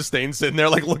Dave Mustaine sitting there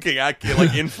like looking at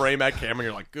like in frame at camera and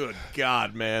you're like, good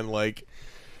God, man, like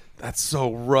that's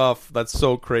so rough. That's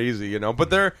so crazy, you know? But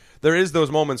there is those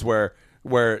moments where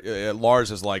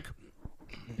Lars is like,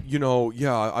 you know,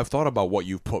 yeah, I've thought about what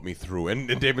you've put me through. And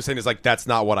Dave Mustaine is like, that's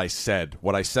not what I said.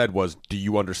 What I said was, do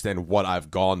you understand what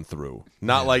I've gone through?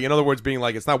 Not like, in other words, being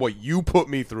like, it's not what you put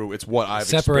me through, it's what I've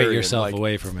Separate experienced. yourself Like,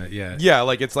 away from it, yeah. yeah,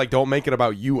 like, it's like, don't make it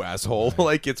about you, asshole.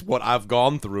 Like, it's what I've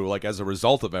gone through, like, as a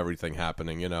result of everything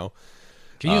happening, you know?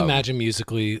 Can you imagine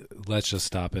musically, let's just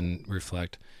stop and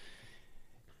reflect.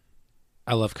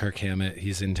 I love Kirk Hammett.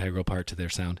 He's an integral part to their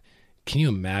sound. Can you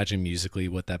imagine musically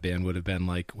what that band would have been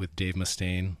like with Dave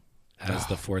Mustaine as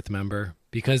the fourth member?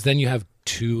 Because then you have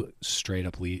two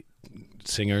straight-up lead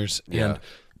singers, and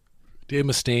Dave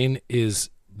Mustaine is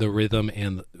the rhythm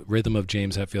of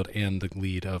James Hetfield and the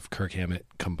lead of Kirk Hammett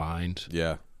combined.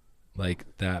 Yeah.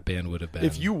 Like, that band would have been...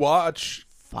 If you watch...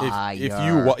 Fire.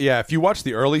 If you watch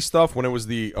the early stuff when it was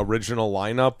the original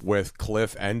lineup with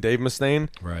Cliff and Dave Mustaine,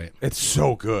 Right. it's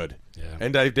so good. Yeah.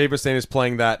 And Dave Mustaine is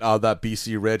playing that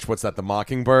BC Rich, what's that, the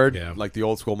Mockingbird? Yeah. Like the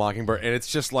old school Mockingbird. And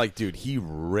it's just like, dude, he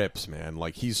rips, man.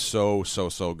 Like, he's so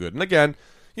good. And again,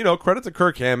 you know, credit to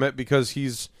Kirk Hammett because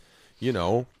he's, you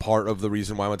know, part of the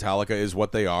reason why Metallica is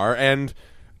what they are. And,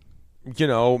 you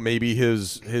know, maybe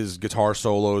his guitar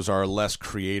solos are less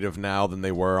creative now than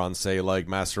they were on, say, like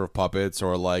Master of Puppets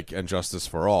or like And Justice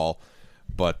for All.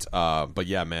 But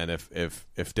yeah, man, if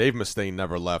Dave Mustaine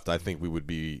never left, I think it would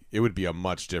be a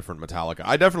much different Metallica.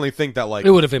 I definitely think that, like, It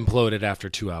would have imploded after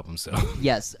 2 albums, though.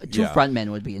 Yes, two Yeah.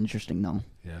 frontmen would be interesting though.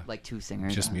 Yeah. Like two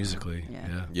singers. Just musically. Yeah.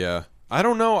 Yeah. yeah, I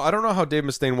don't know how Dave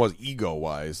Mustaine was ego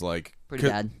wise, like Pretty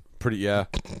bad. Pretty yeah.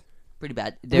 Pretty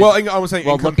bad. Well, I was saying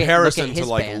well, in look at comparison to his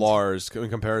like band. Lars, in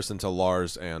comparison to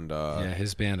Lars and Yeah,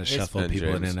 his band has his- shuffled and people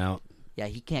in James. and out. Yeah,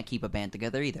 he can't keep a band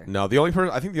together either. No, the only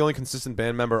person I think the only consistent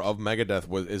band member of Megadeth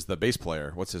is the bass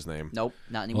player. What's his name? Nope,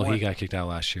 not anymore. Well, he got kicked out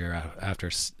last year after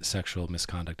sexual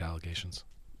misconduct allegations.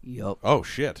 Yup. Oh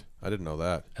shit, I didn't know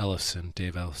that.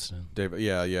 Dave Ellison. Dave,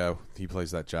 yeah, he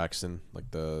plays that Jackson, like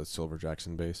the Silver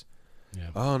Jackson bass. Yeah,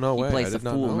 Oh no He way, I plays the did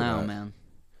not fool know now, that. man.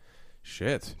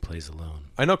 Shit. plays alone.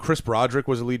 I know Chris Broderick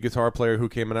was a lead guitar player who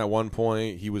came in at one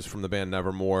point. He was from the band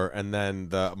Nevermore, and then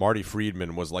the Marty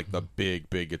Friedman was like the big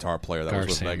guitar player that Gar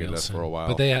was with Megadeth Samuelson. for a while.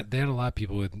 But they had a lot of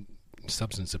people with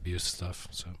substance abuse stuff.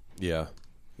 So yeah.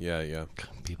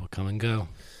 people come and go.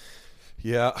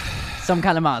 Yeah, Some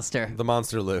kind of monster. the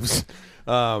monster lives.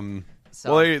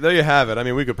 So, Well, there you have it. I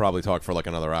mean, we could probably talk for like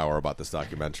another hour about this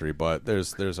documentary, but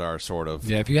there's our sort of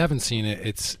Yeah, if you haven't seen it,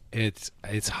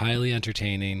 it's highly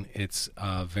entertaining. It's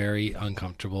very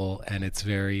uncomfortable, and it's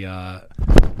very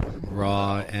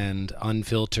raw and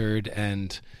unfiltered,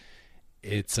 and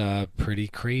it's pretty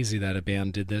crazy that a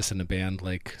band did this and a band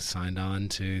like signed on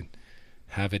to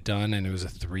have it done, and it was a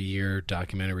 3-year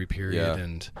documentary period, Yeah.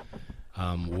 and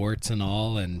warts and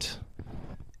all, and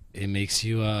it makes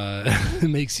you it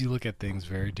makes you look at things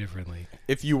very differently.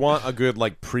 If you want a good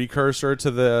like precursor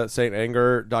to the Saint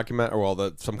Anger document, or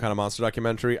well, some kind of monster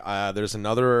documentary, there's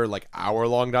another like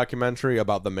hour-long documentary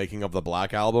about the making of the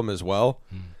Black Album as well,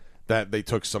 that they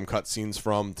took some cutscenes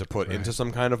from to put into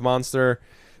some kind of monster,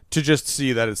 to just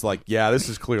see that it's like, yeah, this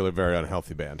is clearly a very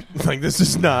unhealthy band. Like, this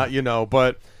is not,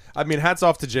 but I mean, hats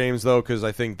off to James though, because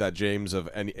I think that James,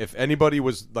 if anybody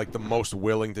was like the most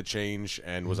willing to change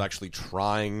and was actually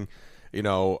trying,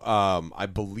 I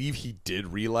believe he did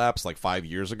relapse like 5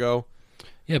 years ago.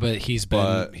 Yeah, but he's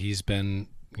been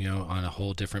on a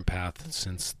whole different path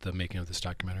since the making of this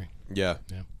documentary. Yeah,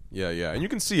 and you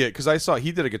can see it because I saw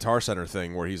he did a Guitar Center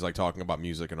thing where he's like talking about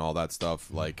music and all that stuff,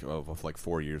 like of like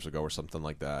 4 years ago or something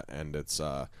like that, and it's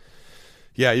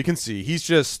you can see he's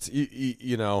just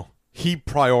he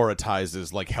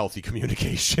prioritizes like healthy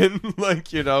communication,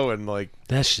 and like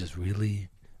that's just really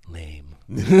lame.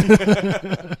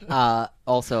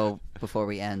 Also, before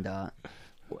we end,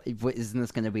 isn't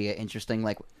this going to be interesting?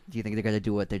 Like, do you think they're going to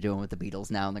do what they're doing with the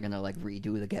Beatles now, and they're going to like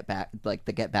redo the Get Back, like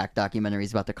the Get Back documentary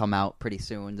is about to come out pretty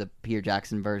soon, the Peter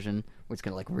Jackson version, which is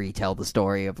going to like retell the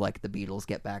story of like the Beatles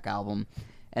Get Back album,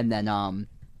 and then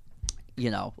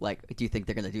like, do you think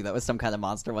they're going to do that with some kind of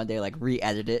monster one day, like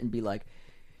re-edit it and be like,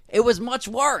 it was much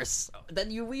worse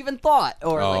than you even thought,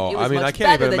 or like, it was much I can't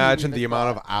better even than you imagine even the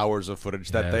amount thought. of hours of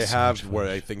footage that Yeah, they so have much where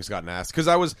footage. things got nasty. Because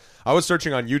I was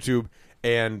searching on YouTube,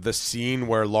 and the scene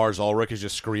where Lars Ulrich is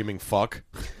just screaming "fuck."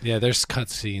 Yeah, there's cut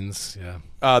scenes. Yeah,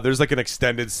 There's like an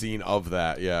extended scene of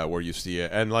that, where you see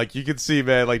it, and like you can see,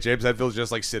 man, like James Hetfield's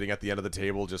just like sitting at the end of the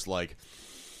table, just like.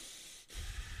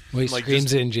 well, he Like, screams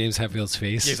just- it in James Hetfield's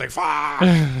face. He's like, "Fuck!"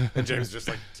 And James just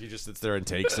like he just sits there and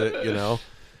takes it,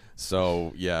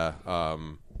 So yeah,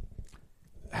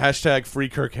 hashtag free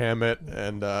Kirk Hammett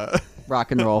and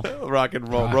Rock and roll. rock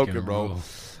and roll.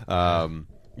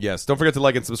 Yes, don't forget to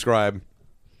like and subscribe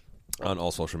on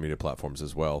all social media platforms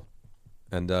as well,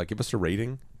 and give us a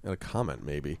rating and a comment,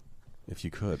 maybe, if you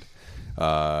could.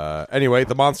 Anyway,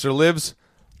 the monster lives.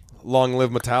 Long live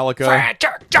Metallica.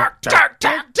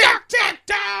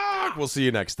 We'll see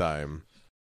you next time.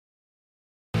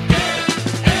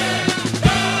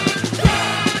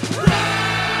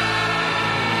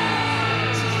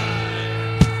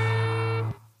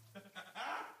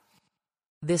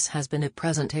 This has been a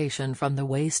presentation from the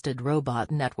Wasted Robot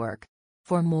Network.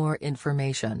 For more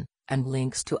information and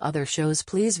links to other shows,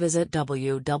 please visit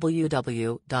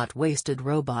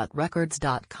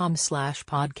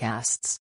www.wastedrobotrecords.com/podcasts.